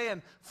that day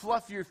and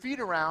fluff your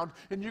feet around,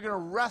 and you're going to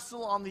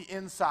wrestle on the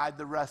inside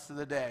the rest of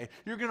the day.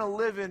 You're going to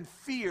live in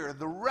fear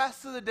the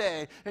rest of the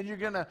day, and you're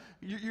going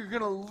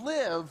to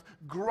live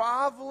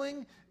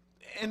groveling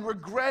and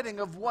regretting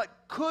of what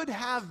could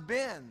have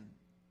been.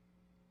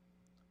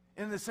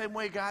 In the same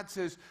way, God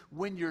says,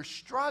 when you're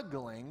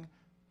struggling,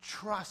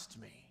 trust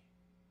me.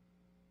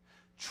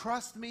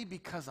 Trust me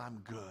because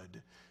I'm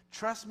good.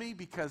 Trust me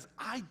because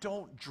I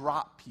don't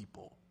drop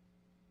people.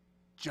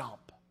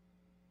 Jump.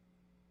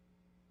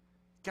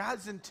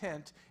 God's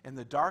intent in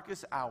the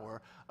darkest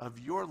hour of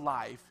your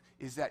life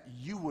is that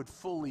you would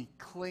fully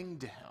cling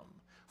to him,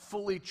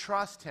 fully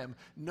trust him,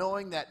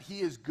 knowing that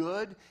he is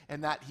good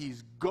and that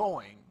he's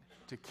going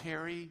to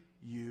carry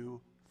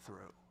you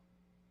through.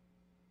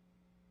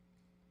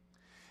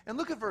 And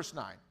look at verse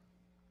 9.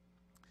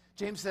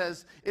 James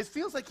says, it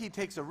feels like he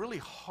takes a really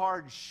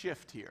hard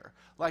shift here.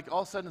 Like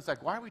all of a sudden it's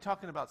like, why are we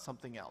talking about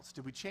something else?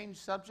 Did we change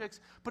subjects?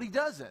 But he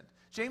doesn't.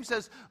 James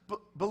says,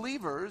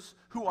 believers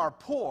who are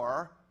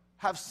poor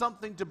have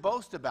something to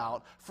boast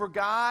about, for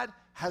God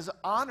has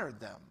honored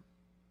them.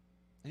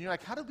 And you're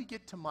like, how did we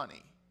get to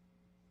money?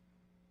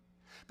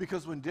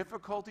 Because when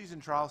difficulties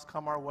and trials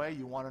come our way,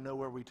 you want to know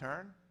where we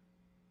turn?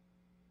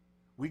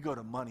 We go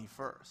to money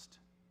first.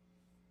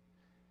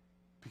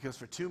 Because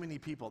for too many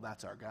people,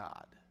 that's our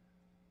God.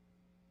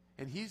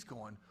 And he's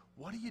going,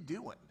 what are you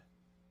doing?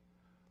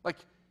 Like,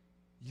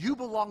 you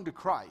belong to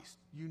Christ.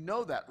 You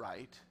know that,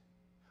 right?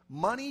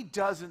 Money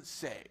doesn't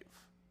save.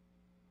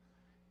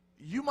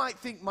 You might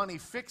think money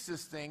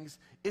fixes things.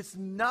 It's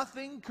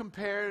nothing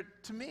compared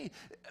to me.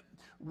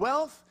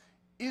 Wealth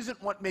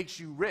isn't what makes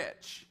you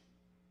rich.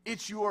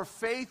 It's your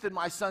faith in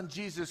my son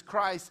Jesus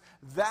Christ.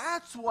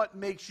 That's what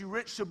makes you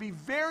rich. So be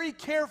very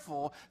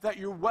careful that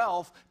your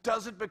wealth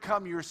doesn't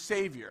become your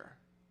savior.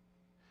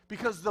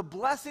 Because the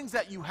blessings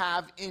that you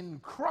have in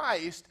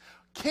Christ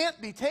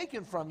can't be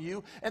taken from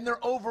you, and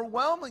they're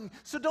overwhelming.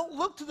 So don't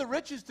look to the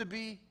riches to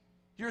be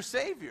your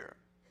savior.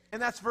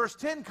 And that's verse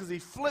 10, because he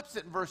flips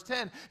it in verse 10.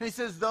 And he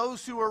says,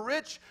 those who are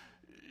rich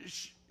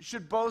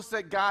should boast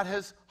that God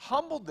has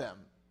humbled them.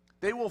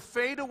 They will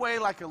fade away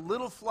like a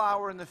little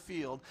flower in the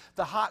field.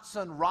 The hot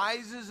sun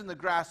rises and the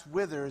grass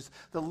withers.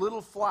 The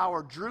little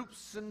flower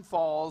droops and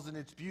falls, and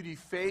its beauty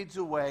fades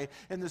away.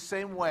 In the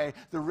same way,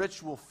 the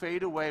rich will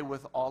fade away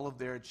with all of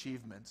their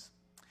achievements.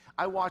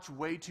 I watch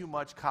way too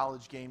much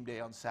College Game Day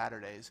on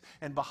Saturdays,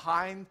 and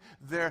behind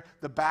the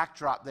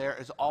backdrop there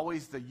is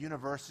always the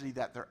university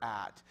that they're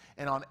at.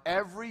 And on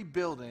every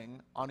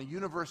building on a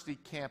university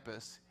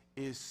campus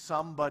is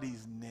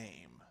somebody's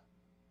name.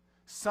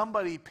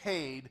 Somebody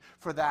paid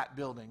for that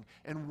building.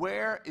 And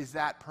where is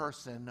that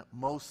person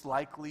most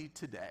likely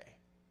today?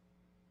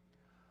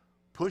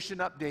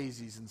 Pushing up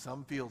daisies in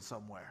some field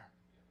somewhere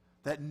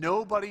that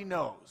nobody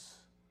knows.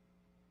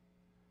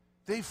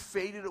 They've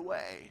faded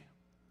away.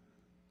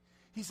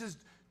 He says,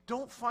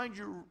 don't find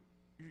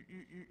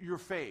your your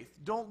faith.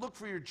 Don't look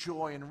for your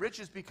joy and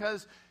riches,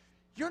 because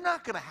you're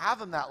not going to have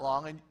them that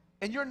long,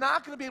 and you're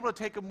not going to be able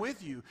to take them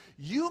with you.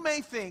 You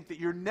may think that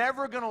you're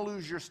never going to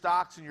lose your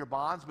stocks and your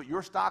bonds, but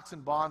your stocks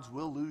and bonds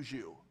will lose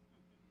you.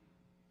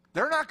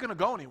 They're not going to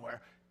go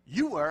anywhere.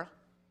 You were.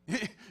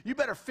 You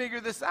better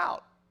figure this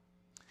out.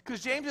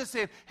 Because James is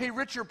saying, hey,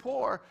 rich or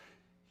poor,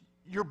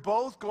 you're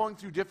both going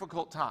through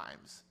difficult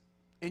times.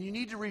 And you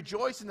need to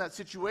rejoice in that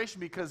situation,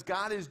 because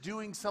God is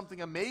doing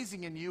something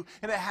amazing in you,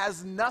 and it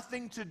has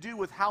nothing to do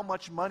with how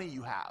much money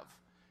you have.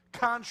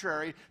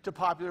 Contrary to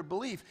popular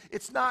belief,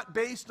 it's not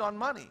based on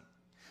money.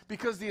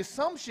 Because the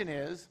assumption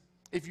is,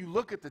 if you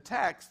look at the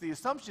text, the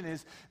assumption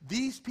is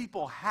these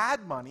people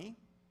had money,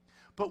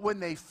 but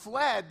when they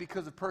fled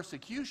because of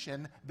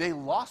persecution, they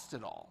lost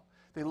it all.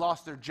 They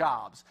lost their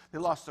jobs. They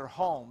lost their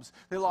homes.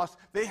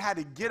 They had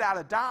to get out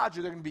of Dodge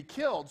or they're going to be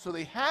killed. So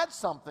they had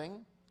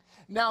something.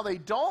 Now they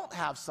don't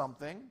have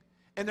something,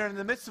 and they're in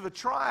the midst of a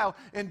trial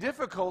and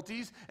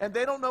difficulties, and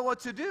they don't know what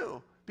to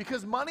do.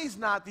 Because money's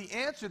not the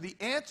answer. The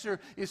answer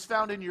is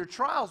found in your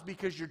trials,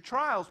 because your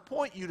trials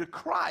point you to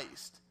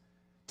Christ.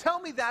 Tell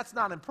me that's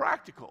not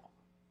impractical.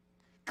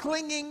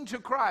 Clinging to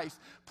Christ,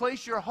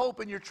 place your hope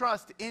and your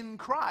trust in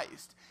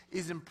Christ,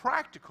 is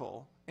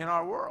impractical in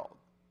our world.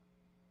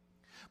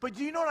 But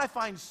do you know what I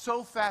find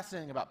so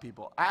fascinating about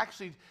people? I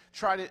actually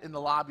tried it in the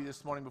lobby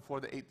this morning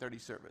before the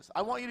 8:30 service.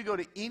 I want you to go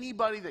to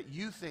anybody that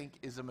you think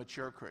is a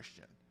mature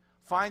Christian.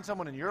 Find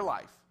someone in your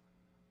life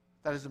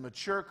that is a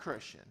mature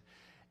Christian,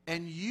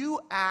 and you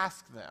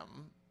ask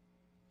them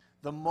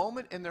the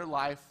moment in their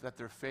life that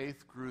their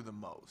faith grew the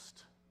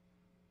most.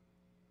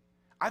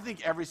 I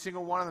think every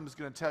single one of them is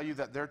going to tell you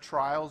that their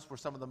trials were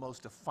some of the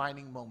most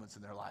defining moments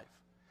in their life.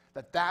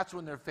 That's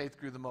when their faith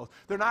grew the most.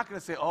 They're not going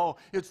to say, oh,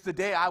 it's the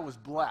day I was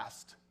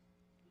blessed.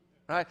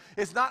 Right?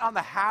 It's not on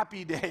the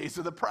happy days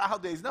or the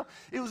proud days. No,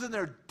 it was in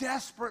their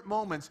desperate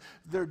moments,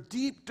 their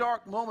deep,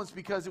 dark moments,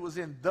 because it was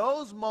in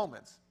those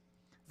moments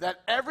that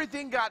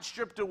everything got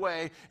stripped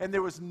away and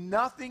there was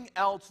nothing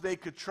else they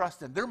could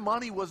trust in. Their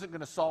money wasn't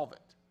going to solve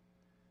it.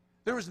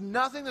 There was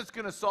nothing that's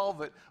going to solve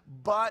it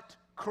but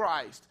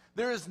Christ.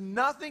 There is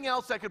nothing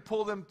else that could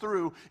pull them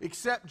through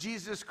except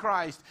Jesus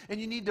Christ. And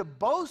you need to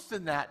boast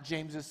in that,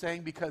 James is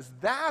saying, because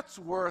that's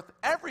worth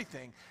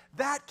everything.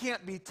 That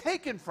can't be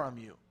taken from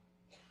you.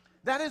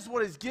 That is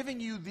what is giving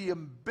you the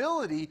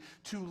ability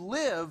to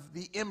live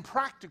the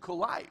impractical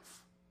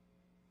life.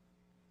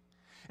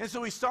 And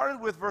so he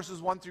started with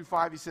verses 1 through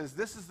 5. He says,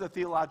 this is the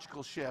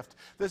theological shift.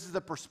 This is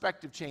the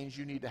perspective change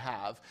you need to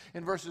have.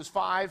 In verses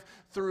 5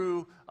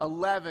 through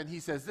 11,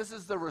 he says, this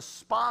is the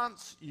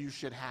response you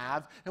should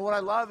have. And what I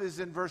love is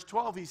in verse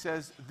 12, he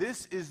says,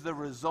 this is the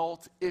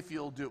result if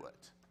you'll do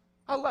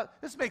it.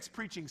 This makes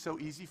preaching so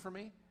easy for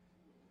me.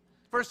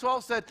 Verse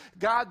 12 said,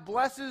 God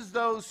blesses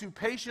those who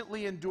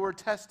patiently endure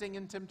testing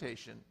and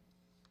temptation.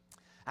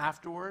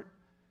 Afterward,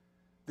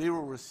 they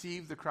will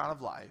receive the crown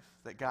of life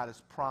that God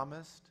has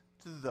promised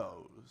to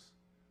those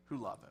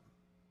who love him.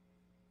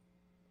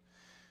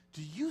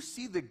 Do you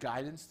see the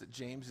guidance that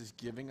James is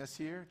giving us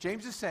here?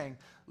 James is saying,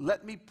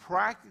 let me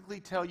practically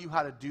tell you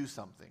how to do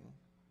something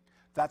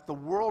that the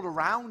world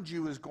around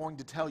you is going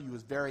to tell you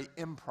is very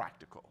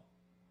impractical.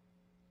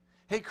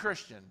 Hey,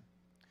 Christian,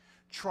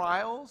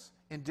 trials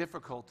and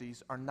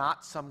difficulties are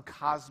not some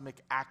cosmic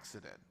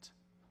accident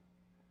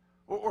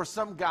or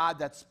some God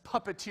that's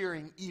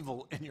puppeteering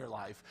evil in your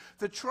life.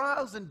 The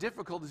trials and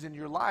difficulties in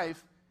your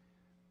life,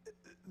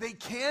 they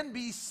can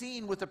be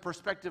seen with a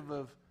perspective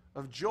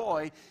of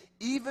joy,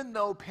 even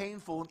though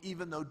painful and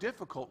even though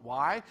difficult.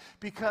 Why?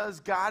 Because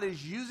God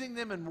is using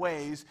them in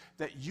ways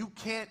that you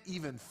can't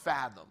even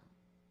fathom.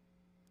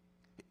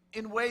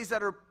 In ways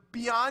that are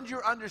beyond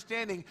your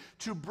understanding,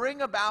 to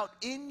bring about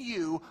in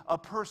you a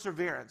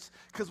perseverance.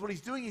 Because what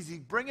he's doing is he's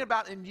bringing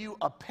about in you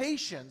a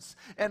patience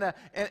and an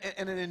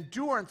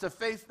endurance, a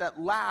faith that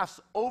lasts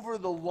over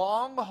the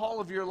long haul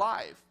of your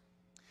life.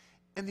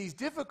 And these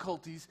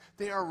difficulties,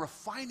 they are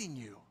refining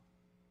you.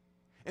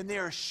 And they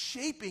are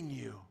shaping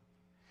you.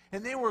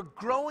 And they were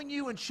growing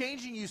you and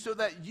changing you so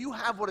that you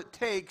have what it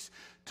takes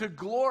to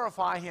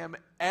glorify him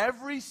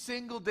every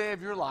single day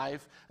of your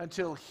life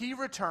until he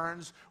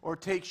returns or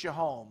takes you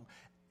home.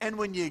 And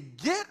when you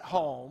get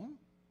home,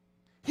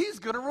 he's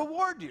going to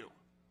reward you.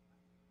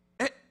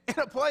 In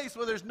a place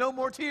where there's no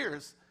more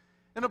tears.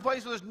 In a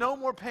place where there's no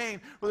more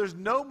pain. Where there's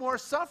no more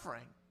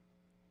suffering.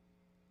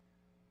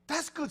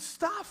 That's good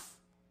stuff.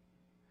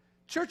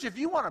 Church, if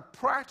you want a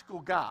practical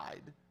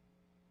guide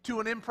to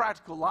an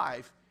impractical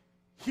life,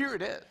 here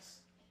it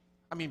is.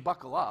 I mean,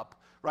 buckle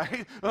up,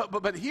 right?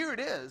 But here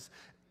it is.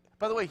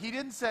 By the way,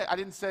 I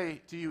didn't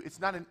say to you, it's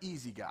not an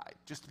easy guide.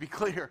 Just to be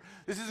clear,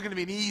 this isn't going to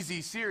be an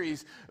easy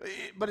series,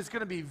 but it's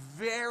going to be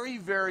very,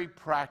 very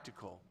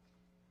practical.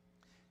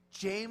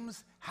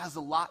 James has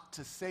a lot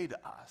to say to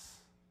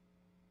us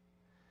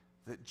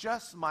that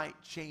just might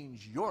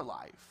change your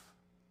life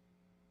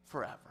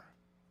forever.